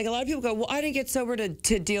always said, like, a lot of people go, well, I didn't get sober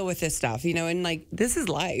to deal with this stuff, and like, this is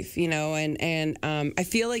life, and I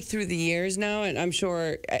feel like through the years now, and I'm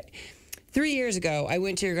sure 3 years ago, I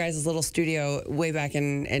went to your guys' little studio way back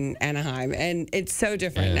in Anaheim, and it's so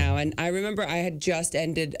different now. And I remember I had just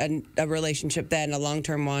ended a relationship then, a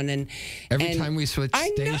long-term one, and every time we switch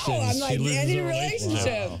stations, I'm like, ending a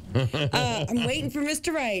relationship. Wow. I'm waiting for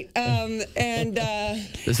Mr. Right.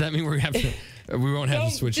 Does that mean we won't have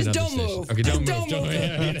to switch it up? Just don't move. Okay, don't move.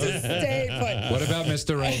 Just stay put. What about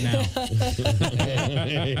Mr. Right now?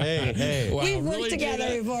 Hey. Wow, We've worked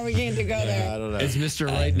together before we came to go there. I don't know. It's Mr.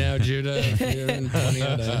 Right now, Judah.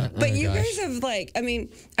 But you guys have, like, I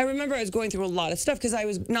remember I was going through a lot of stuff because I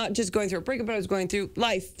was not just going through a breakup, but I was going through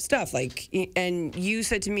life stuff. Like, and you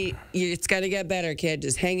said to me, it's going to get better, kid.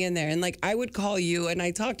 Just hang in there. And, like, I would call you, and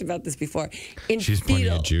I talked about this before, She's pointing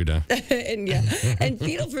at Judah. and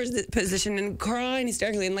fetal position and crying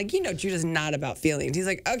hysterically. And, like, Judah's not about feelings. He's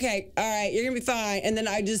like, okay, all right, you're going to be fine. And then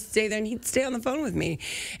I just stay there, and he'd stay on the phone with me.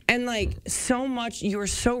 And, like, so much, you were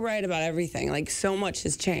so right about everything. Like, so much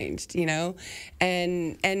has changed,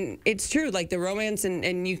 And it's true, like, the romance,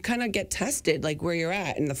 and you kind of get tested, like, where you're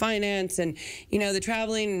at, and the finance, and, the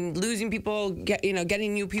traveling, and losing people,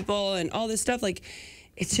 getting new people, and all this stuff. Like,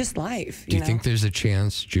 it's just life. Do you think there's a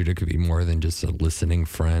chance Judah could be more than just a listening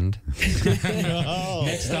friend? No.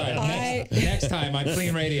 Next time on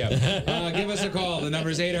Clean Radio. Give us a call. The number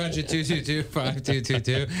is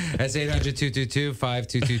 800-222-5222. That's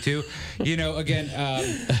 800-222-5222. Again,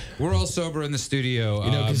 we're all sober in the studio.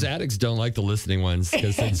 Because addicts don't like the listening ones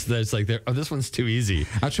because it's like, this one's too easy.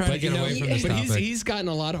 I'm trying to get away from this topic. But he's gotten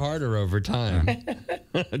a lot harder over time.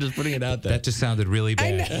 Just putting it out there. That just sounded really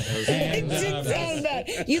bad. It did sound bad.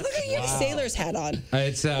 You look like you have a sailor's hat on.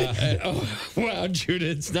 It's wow, Judah,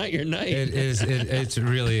 it's not your night. It is. It's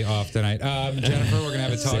really off tonight. Jennifer, we're gonna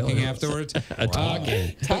have a talking afterwards.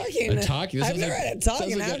 Talking. I've never had a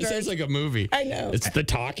talking afterwards. It sounds like a movie. I know. It's the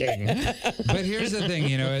talking. But here's the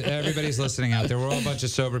thing, everybody's listening out there. We're all a bunch of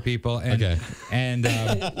sober people, Nutty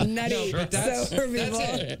that's sober people.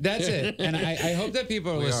 That's it. And I hope that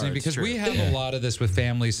people are listening because true. we have a lot of this with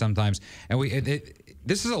families sometimes, and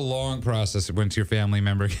this is a long process once your family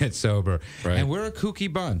member gets sober, right. And we're a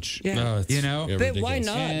kooky bunch. Yeah. But why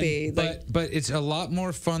not be? But it's a lot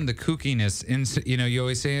more fun. The kookiness, you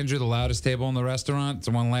always say, Andrew, the loudest table in the restaurant, the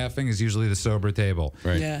one laughing, is usually the sober table.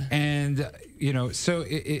 Right. Yeah. And so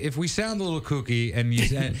if we sound a little kooky, and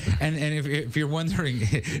if you're wondering,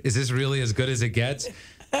 is this really as good as it gets?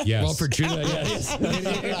 Yes. Well, for Judah, yes.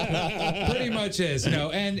 It pretty much is.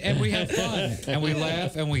 And we have fun, and we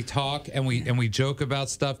laugh, and we talk, and we joke about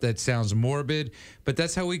stuff that sounds morbid, but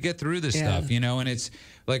that's how we get through this stuff, And it's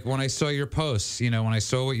like when I saw your posts, when I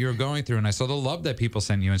saw what you were going through, and I saw the love that people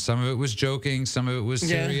sent you, and some of it was joking, some of it was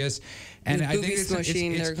serious, and I think it's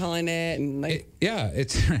they're calling it, and like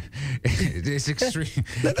it's extreme.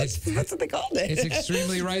 That's what they called it. It's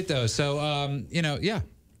extremely right though. So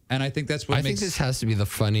And I think that's what I think this has to be the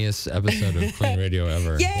funniest episode of Clean Radio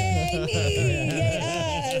ever. Yay, me!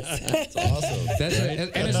 Yay, us! That's awesome. That's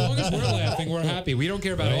it. And as long as we're laughing, we're happy. We don't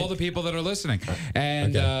care about all the people that are listening.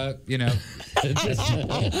 And, just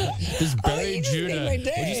bury Judah. We're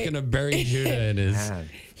just going to bury Judah in his...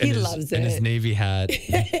 He loves it. And his Navy hat.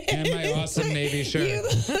 And my awesome Navy shirt. You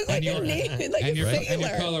look like and you're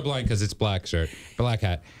colorblind because it's black shirt. Black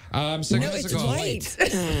hat. So no, give us it's a call. white.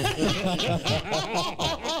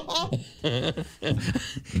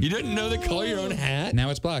 You didn't know to color your own hat? Now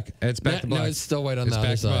it's black. It's back to black. No, it's still white on the back,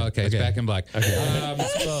 other side. well, okay, it's back in black. Okay.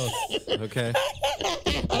 It's both. Okay.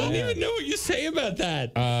 I don't even know what you say about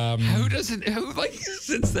that. Who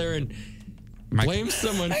sits there and blames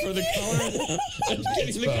someone for the color of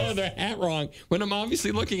getting the color of their hat wrong when I'm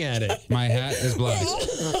obviously looking at it? My hat is black.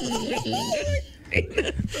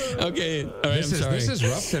 Okay, all right. This is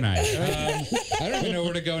rough tonight. I don't even know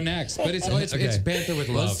where to go next, but it's banter with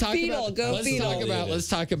love. Let's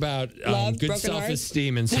talk about Love, good broken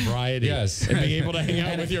self-esteem and sobriety. Yes, and being able to hang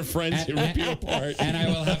out with your friends who rip you apart. And I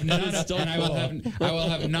will have none. I will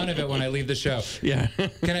have none of it when I leave the show. Yeah.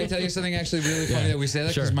 Can I tell you something actually really funny that we say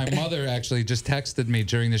that? Because my mother actually just texted me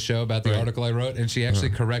during the show about the article I wrote, and she actually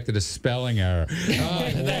corrected a spelling error.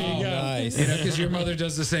 There you go. Nice. Because your mother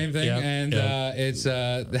does the same thing, and It's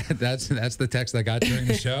that's the text I got during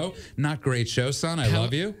the show. Not great show, son. I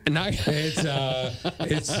love you. It's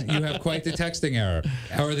you have quite the texting error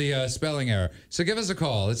or the spelling error. So give us a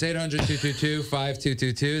call. It's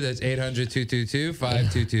 800-222-5222. That's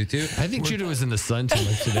 800-222-5222. I think Judah was in the sun too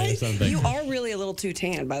much today or something. You are really a little too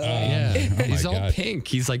tan, by the way. Yeah, he's all God. pink.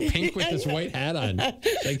 He's like pink with this white hat on.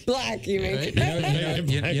 Like, Black, you mean? right?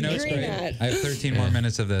 You know it's Green great. hat. I have 13 more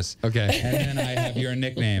minutes of this. Okay. And then I have your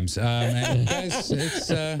nicknames. And guys, it's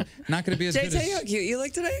not going to be as Did I good tell you as... how cute you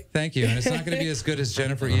look today? Thank you. And it's not going to be as good as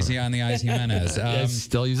Jennifer Easy on the Eyes Gimenez.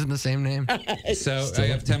 Still using the same name. So I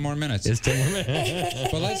have 10 more minutes. It's 10 more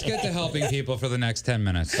minutes. But let's get to helping people for the next 10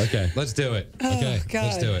 minutes. Okay. Let's do it. Okay. God.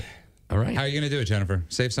 Let's do it. All right. How are you going to do it, Jennifer?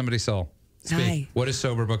 Save somebody's soul. Speak. Hi. What is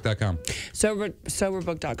soberbook.com?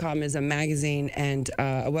 Soberbook.com is a magazine and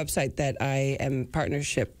a website that I am in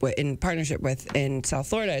partnership with in South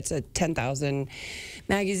Florida. It's a 10,000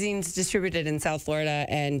 magazines distributed in South Florida,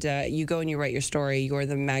 and you go and you write your story. You're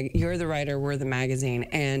the writer. We're the magazine,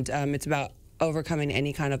 and it's about overcoming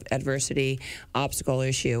any kind of adversity, obstacle,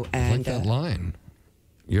 issue. I And like that line.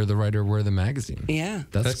 You're the writer, we're the magazine. yeah.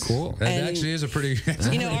 That's cool. That And- actually is a pretty...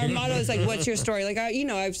 You know, our motto is like, what's your story? Like,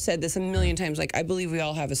 I've said this a million times. Like, I believe we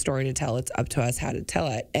all have a story to tell. It's up to us how to tell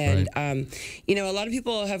it. And, you know, a lot of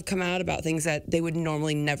people have come out about things that they would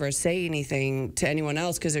normally never say anything to anyone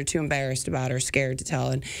else because they're too embarrassed about or scared to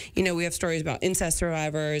tell. And, you know, we have stories about incest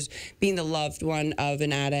survivors, being the loved one of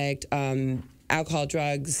an addict, alcohol,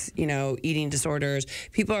 drugs, you know, eating disorders.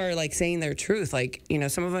 People are like saying their truth. Like, you know,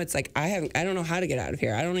 some of them, it's like, I don't know how to get out of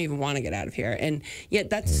here. I don't even want to get out of here. And yet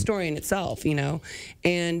that's a story in itself, you know?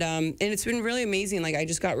 And it's been really amazing. Like, I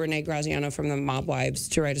just got Renee Graziano from the Mob Wives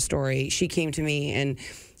to write a story. She came to me and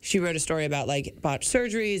she wrote a story about like botched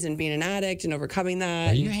surgeries and being an addict and overcoming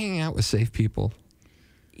that. Are you hanging out with safe people?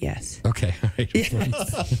 Yes. Okay. All right.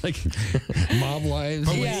 Like mob wives.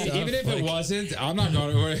 But Yeah. even if it wasn't, I'm not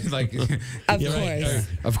going to... Like, Of Yeah, right. course.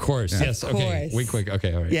 Of course. Yes. Of Okay. course. Wink, quick.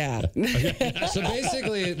 Okay. All right. Yeah. So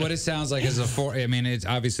basically, what it sounds like is I mean, it's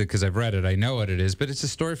obviously because I've read it, I know what it is, but it's a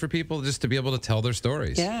story for people just to be able to tell their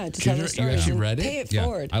stories. Yeah, to tell you the stories. actually and read it? Pay it Yeah,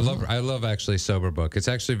 forward. I love actually Sober Book. It's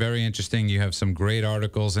actually very interesting. You have some great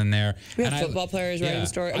articles in there. We have And football players writing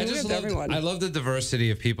stories. I mean, we have everyone. I love the diversity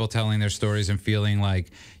of people telling their stories and feeling like,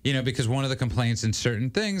 you know, because one of the complaints in certain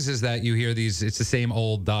things is that you hear it's the same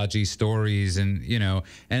old dodgy stories, and you know,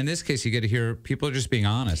 and in this case, you get to hear people are just being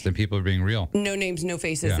honest and people are being real. No names, no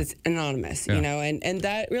faces. Yeah. It's anonymous, Yeah. you know, and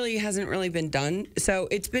that really hasn't really been done. So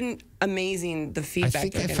it's been amazing, the I feedback.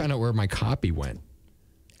 think we're I getting. found out where my copy went.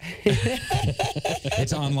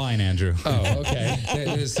 It's online, Andrew. Oh,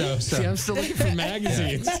 okay. so See, I'm still looking for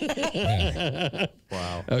magazines.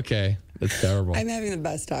 Wow. Okay. That's terrible. I'm having the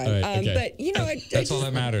best time. All right, okay. But you know, that's all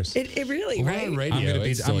that matters. It really, We're right? on radio. I'm gonna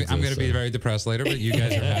be It still I'm gonna exists, be so. very depressed later, but you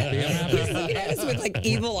guys are happy. I'm happy. Looking at us with like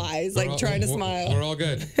evil eyes, like trying to smile. We're all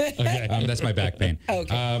good. Okay. That's my back pain.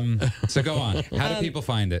 Okay. So go on. How do people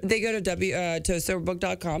find it? They go to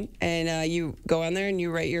soberbook.com and you go on there and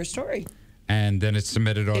you write your story. And then it's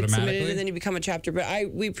submitted It's automatically. submitted and then you become a chapter.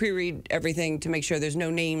 But we pre-read everything to make sure there's no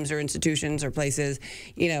names or institutions or places,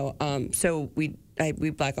 you know. So we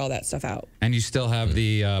black all that stuff out. And you still have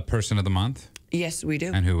the person of the month. Yes, we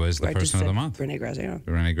do. And who is the I just person of the said month? Renee Graziano.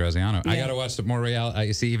 Renee Graziano. I Yeah. got to watch some more reality.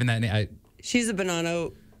 You see, even that. She's a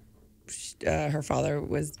Bonanno. Her father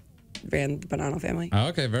ran the Bonanno family. Oh,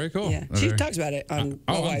 okay, very cool. Yeah, she talks about it on.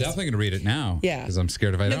 I'm definitely going to read it now. Yeah. Because I'm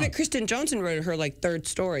scared if I No, don't. but Kristen Johnson wrote her like third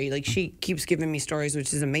story. Like she keeps giving me stories,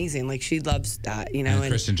 which is amazing. Like she loves that, you know. And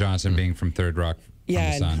Kristen Johnson being from Third Rock.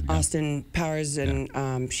 Yeah, from the and Sun. Yeah. Austin Powers,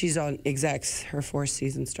 and she's on Execs, her 4th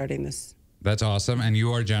season starting this. That's awesome. And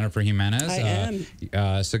you are Jennifer Gimenez. I am.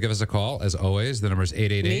 So give us a call, as always. The number is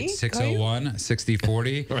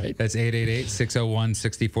 888-601-6040. Right. That's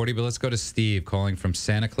 888-601-6040. But let's go to Steve calling from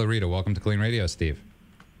Santa Clarita. Welcome to KLEAN Radio, Steve.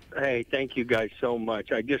 Hey, thank you guys so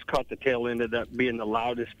much. I just caught the tail end of that. Being the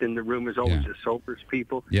loudest in the room is always Yeah. the soberest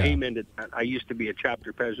people. Yeah. Amen to that. I used to be a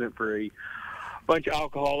chapter president for a bunch of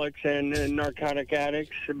alcoholics and narcotic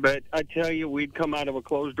addicts, but I tell you, we'd come out of a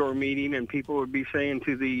closed-door meeting and people would be saying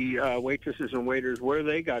to the waitresses and waiters, what do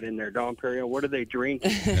they got in there, Dom Perignon? What do they drink?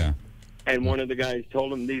 Yeah. And one of the guys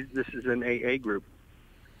told them, this is an AA group.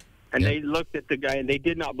 And they looked at the guy, and they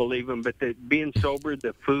did not believe him, but being sober,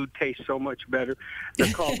 the food tastes so much better.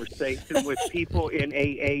 The conversation with people in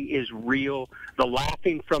AA is real. The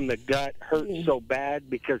laughing from the gut hurts so bad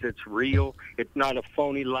because it's real. It's not a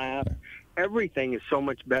phony laugh. Everything is so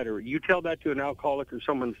much better. You tell that to an alcoholic or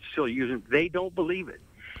someone still using, they don't believe it.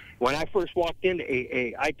 When I first walked into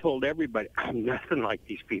AA, I told everybody, I'm nothing like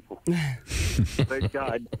these people. but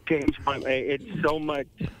God changed my. It's so much.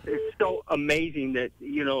 It's so amazing that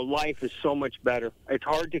life is so much better. It's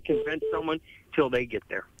hard to convince someone till they get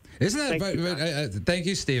there. Isn't that? Thank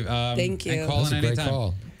you, Steve. Thank you. And call That's in a great anytime.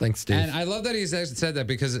 call. Thanks, Steve. And I love that he's actually said that,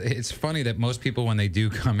 because it's funny that most people, when they do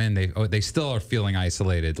come in, they still are feeling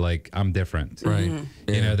isolated. Like, I'm different, right?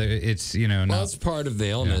 You know, it's well, not. it's part of the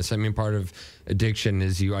illness. I mean, part of addiction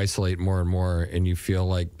is you isolate more and more, and you feel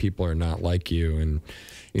like people are not like you, and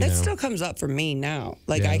that still comes up for me now.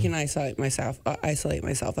 Like, Yeah. I can isolate myself.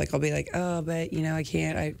 Like, I'll be like, oh, but I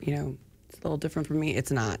can't. It's a little different for me.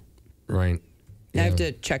 It's not. right. I have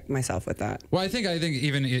to check myself with that. Well, I think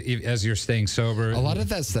even as you're staying sober, A lot of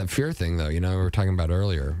that's that fear thing, though. We were talking about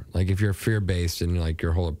earlier. Like, if you're fear-based and like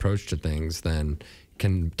your whole approach to things, then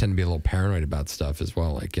can tend to be a little paranoid about stuff as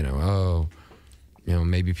well. Like,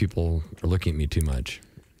 maybe people are looking at me too much.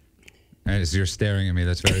 As you're staring at me,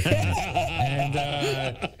 that's very funny.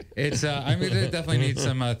 And it's I'm going to definitely need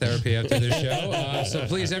some therapy after this show. So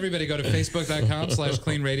please, everybody, go to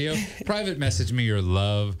facebook.com/clean radio. Private message me your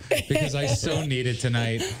love, because I so need it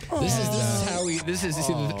tonight. This is how we. See,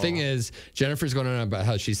 the thing is, Jennifer's going on about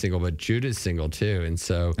how she's single, but Judah's single too, and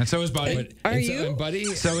so is Buddy. Are and you? So, and Buddy.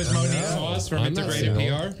 So is Monique Moss from I'm not Integrated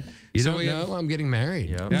single. PR. You don't know? I'm getting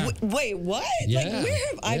married. Yeah. Wait, what? Yeah. Like, where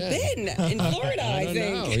have I been? In Florida, I don't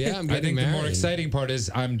think. know. Yeah, I'm I getting think the married. more exciting part is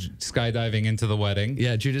I'm skydiving into the wedding.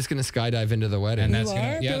 Yeah, Judah's going to skydive into the wedding. And that's You gonna,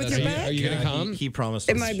 are? yeah, But with that's your gonna- back? Are you going to come? He promised.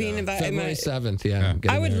 Am us I the being show. invited? February 7th, yeah. I'm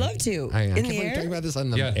getting I would married. love to. I In can't the believe we're air? talking about this on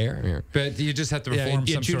the Yeah. air here. But you just have to perform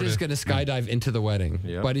some Judah's sort of. going to skydive into the wedding.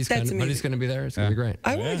 Yep. Buddy's That's going to be there. It's going to be great.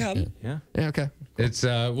 I want to come. Yeah. Yeah, okay. It's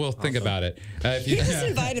we'll think about it. If You just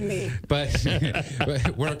invited me. but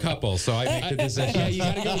we're a couple, so I make the decision. Yeah, you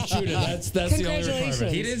got to go with Judah. That's the only Congratulations.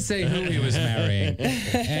 requirement. He didn't say who he was marrying,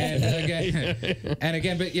 and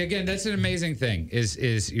again, that's an amazing thing.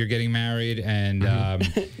 Is you're getting married, and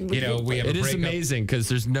we have a It is breakup. amazing because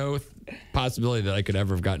there's no possibility that I could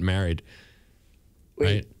ever have gotten married.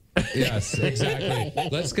 Right? Yes, exactly.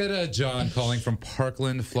 Let's get John calling from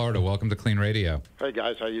Parkland, Florida. Welcome to Clean Radio. Hey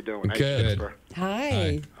guys, how you doing? Hey, Good. Jennifer.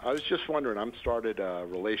 Hi. I was just wondering. I'm started a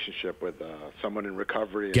relationship with someone in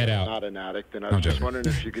recovery. And Get I'm out. not an addict, and I I'm was just joking. wondering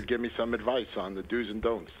if you could give me some advice on the do's and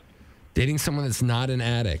don'ts. Dating someone that's not an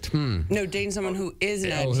addict. No, dating someone who is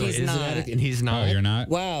an addict. who He's is not. an addict and he's not. Oh, you're not.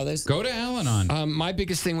 Wow, there's. Go to Al-Anon. My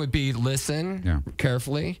biggest thing would be listen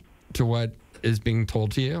carefully to what is being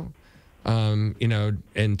told to you,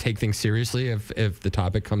 and take things seriously if the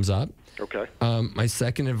topic comes up. Okay. My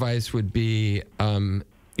second advice would be,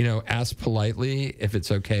 ask politely if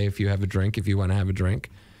it's okay if you have a drink, if you want to have a drink.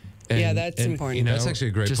 Yeah, that's important. That's actually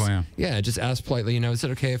a great plan. Yeah, just ask politely, is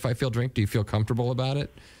it okay if I feel drink? Do you feel comfortable about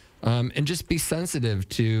it? And just be sensitive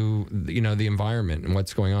to, the environment and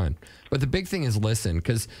what's going on. But the big thing is listen,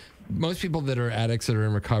 because most people that are addicts that are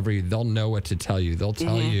in recovery, they'll know what to tell you. They'll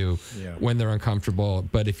tell you when they're uncomfortable.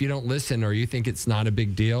 But if you don't listen or you think it's not a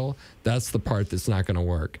big deal, that's the part that's not going to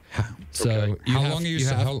work. So How long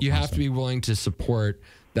are you have to be willing to support.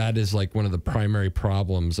 That is like one of the primary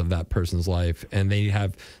problems of that person's life. And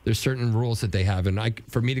there's certain rules that they have. And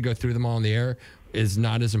for me to go through them all in the air is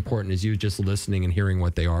not as important as you just listening and hearing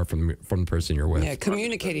what they are from the person you're with. Yeah,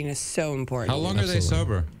 communicating is so important. How long are they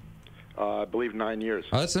sober? I believe 9 years.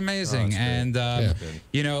 Oh, that's amazing. And, can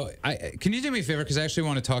you do me a favor? Because I actually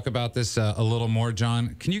want to talk about this a little more,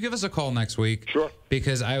 John. Can you give us a call next week? Sure.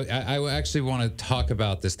 Because I actually want to talk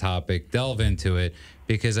about this topic, delve into it,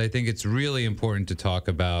 because I think it's really important to talk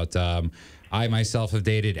about. I myself have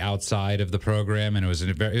dated outside of the program, and it was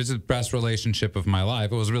the best relationship of my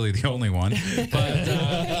life. It was really the only one. But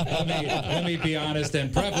let me be honest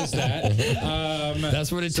and preface that.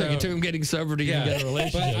 That's what it took. It took him getting sober to even get a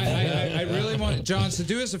relationship. But I really want John to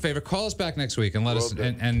do us a favor. Call us back next week and let us.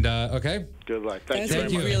 Okay. Good luck. Thank That's you a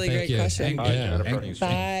very much. really Thank great you. question.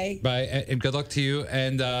 Bye. Bye, and good luck to you.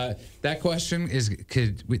 And that question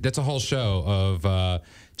that's a whole show of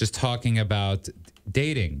just talking about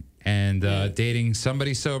dating and dating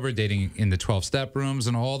somebody sober, dating in the 12-step rooms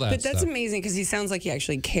and all that But that's stuff. amazing because he sounds like he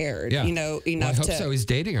actually cared, Yeah. enough I hope to. so. He's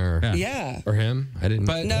dating her. Yeah. Or him. I didn't.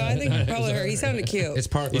 But No, I think probably her. He sounded cute. It's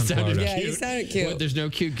Parkland, He sounded Florida. Yeah, he sounded cute. What, there's no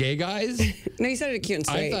cute gay guys? No, he sounded cute and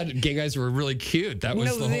I straight. thought gay guys were really cute. That was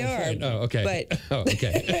No, the they whole are, point. Oh, okay. but- Oh,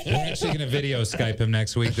 okay. We're actually going to video Skype him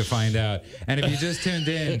next week to find out. And if you just tuned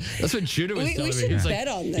in, That's what Judah was we telling me. should He's bet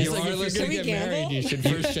on this. You are if you're listening going to to get married, you should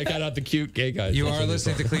first check out the cute gay guys. you That's are what he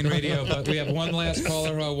listening to told me. Clean Radio, but we have one last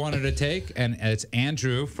caller who I wanted to take, and it's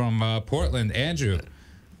Andrew from Portland. Andrew.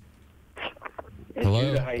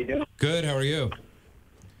 Hello. How you doing? Good. How are you?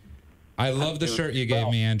 I love the shirt you gave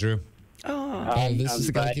me, Andrew. Oh. Oh, this is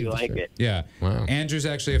I'm glad you like it. Yeah. Wow. Andrew's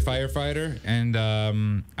actually a firefighter, and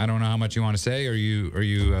I don't know how much you want to say. Are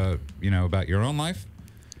you about your own life?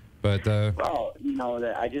 But well,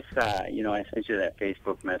 I just I sent you that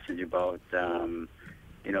Facebook message about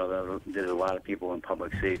there's a lot of people in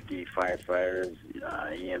public safety, firefighters,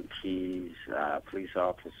 EMTs, police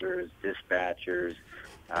officers, dispatchers,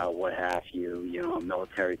 what have you,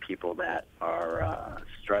 military people that are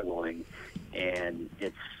struggling, and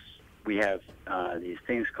we have these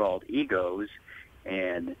things called egos,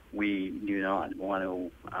 and we do not want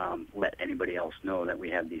to let anybody else know that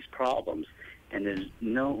we have these problems. And there's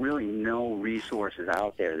really no resources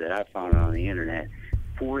out there that I've found on the internet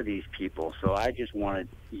for these people. So I just wanted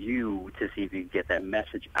you to see if you could get that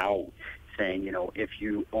message out, saying, if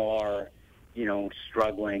you are,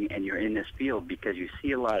 struggling and you're in this field, because you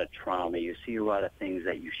see a lot of trauma, you see a lot of things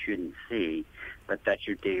that you shouldn't see, but that's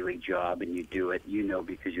your daily job and you do it,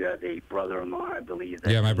 because you have a brother-in-law, I believe.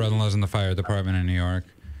 Yeah, my brother-in-law's in the fire department in New York.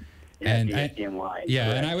 And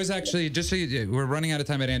I was actually, just so we're running out of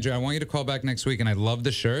time, Andrew, I want you to call back next week, and I love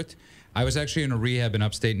the shirt. I was actually in a rehab in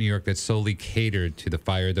upstate New York that solely catered to the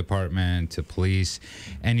fire department, to police,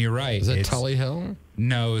 and you're right. Is it Tully Hill?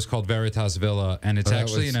 No, it was called Veritas Villa, and it's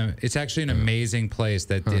actually an amazing place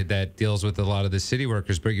that deals with a lot of the city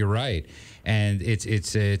workers. But you're right, and it's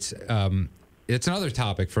another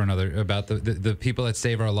topic for about the people that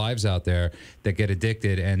save our lives out there that get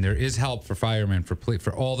addicted, and there is help for firemen, for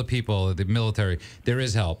all the people, the military. There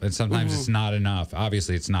is help, and sometimes it's not enough.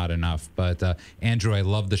 Obviously, it's not enough. But Andrew, I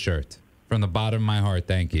love the shirt from the bottom of my heart.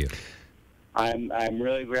 Thank you. I'm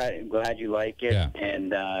really glad you like it,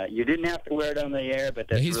 and you didn't have to wear it on the air, but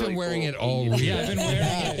that's he's really been wearing cool. it all week. Yeah, I've been wearing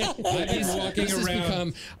it. I've been walking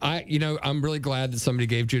around. I'm really glad that somebody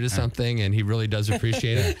gave Judah something, and he really does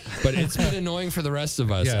appreciate it. But it's been annoying for the rest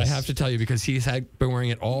of us. Yes. I have to tell you, because he's been wearing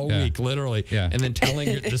it all week, literally, and then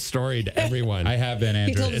telling the story to everyone. I have been,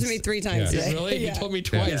 Andrew. He told it to me 3 times today. Really? He told me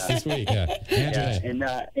twice this week. And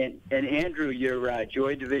Andrew, your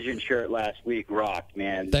Joy Division shirt last week rocked,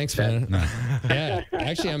 man. Thanks, man. Yeah.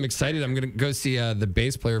 Actually, I'm excited. I'm going to go see the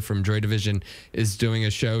bass player from Joy Division is doing a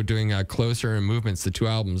show doing Closer and Movements, the 2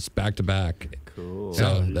 albums back to back. Cool.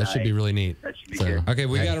 So that should be really neat. That should be good. Okay,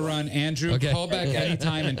 we got to run. Andrew, call back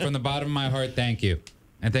anytime, and from the bottom of my heart, thank you.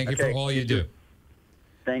 And thank you for all you do.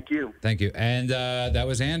 Thank you. Thank you. And that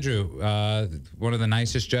was Andrew. One of the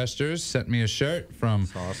nicest gestures. Sent me a shirt from.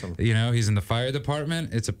 That's awesome. He's in the fire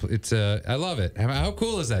department. I love it. How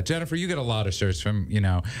cool is that, Jennifer? You get a lot of shirts from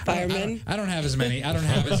firemen. I don't have as many. Yeah,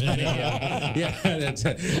 that's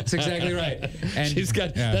exactly right. And she's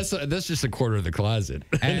got that's just a quarter of the closet.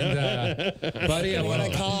 And buddy, I want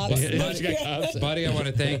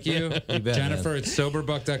to thank you, Jennifer. At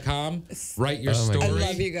soberbuck.com. Write your story. I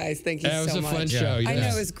love you guys. Thank you so much. It was a fun show. I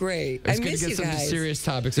know, it was great. It's I good miss to get you some guys. serious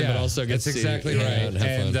topics in, but also get that's exactly right.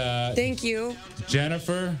 And thank you,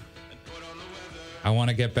 Jennifer. I want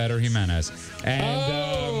to get better, Gimenez.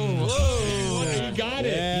 And you got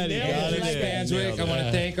it. Fans Week. I want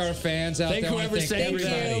to thank our fans out there. Whoever sent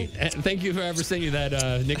you. Thank you, whoever sent you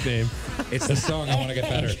that nickname. It's the song. I want to get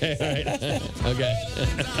better. Okay.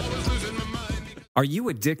 Are you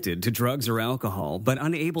addicted to drugs or alcohol but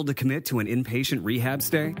unable to commit to an inpatient rehab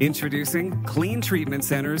stay? Introducing KLEAN Treatment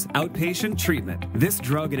Center's Outpatient Treatment. This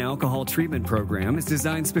drug and alcohol treatment program is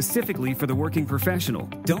designed specifically for the working professional.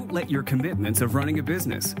 Don't let your commitments of running a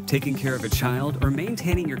business, taking care of a child, or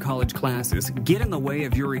maintaining your college classes get in the way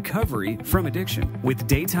of your recovery from addiction. With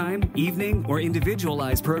daytime, evening, or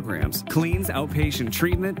individualized programs, KLEAN's Outpatient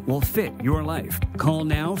Treatment will fit your life. Call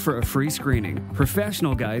now for a free screening.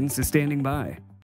 Professional guidance is standing by.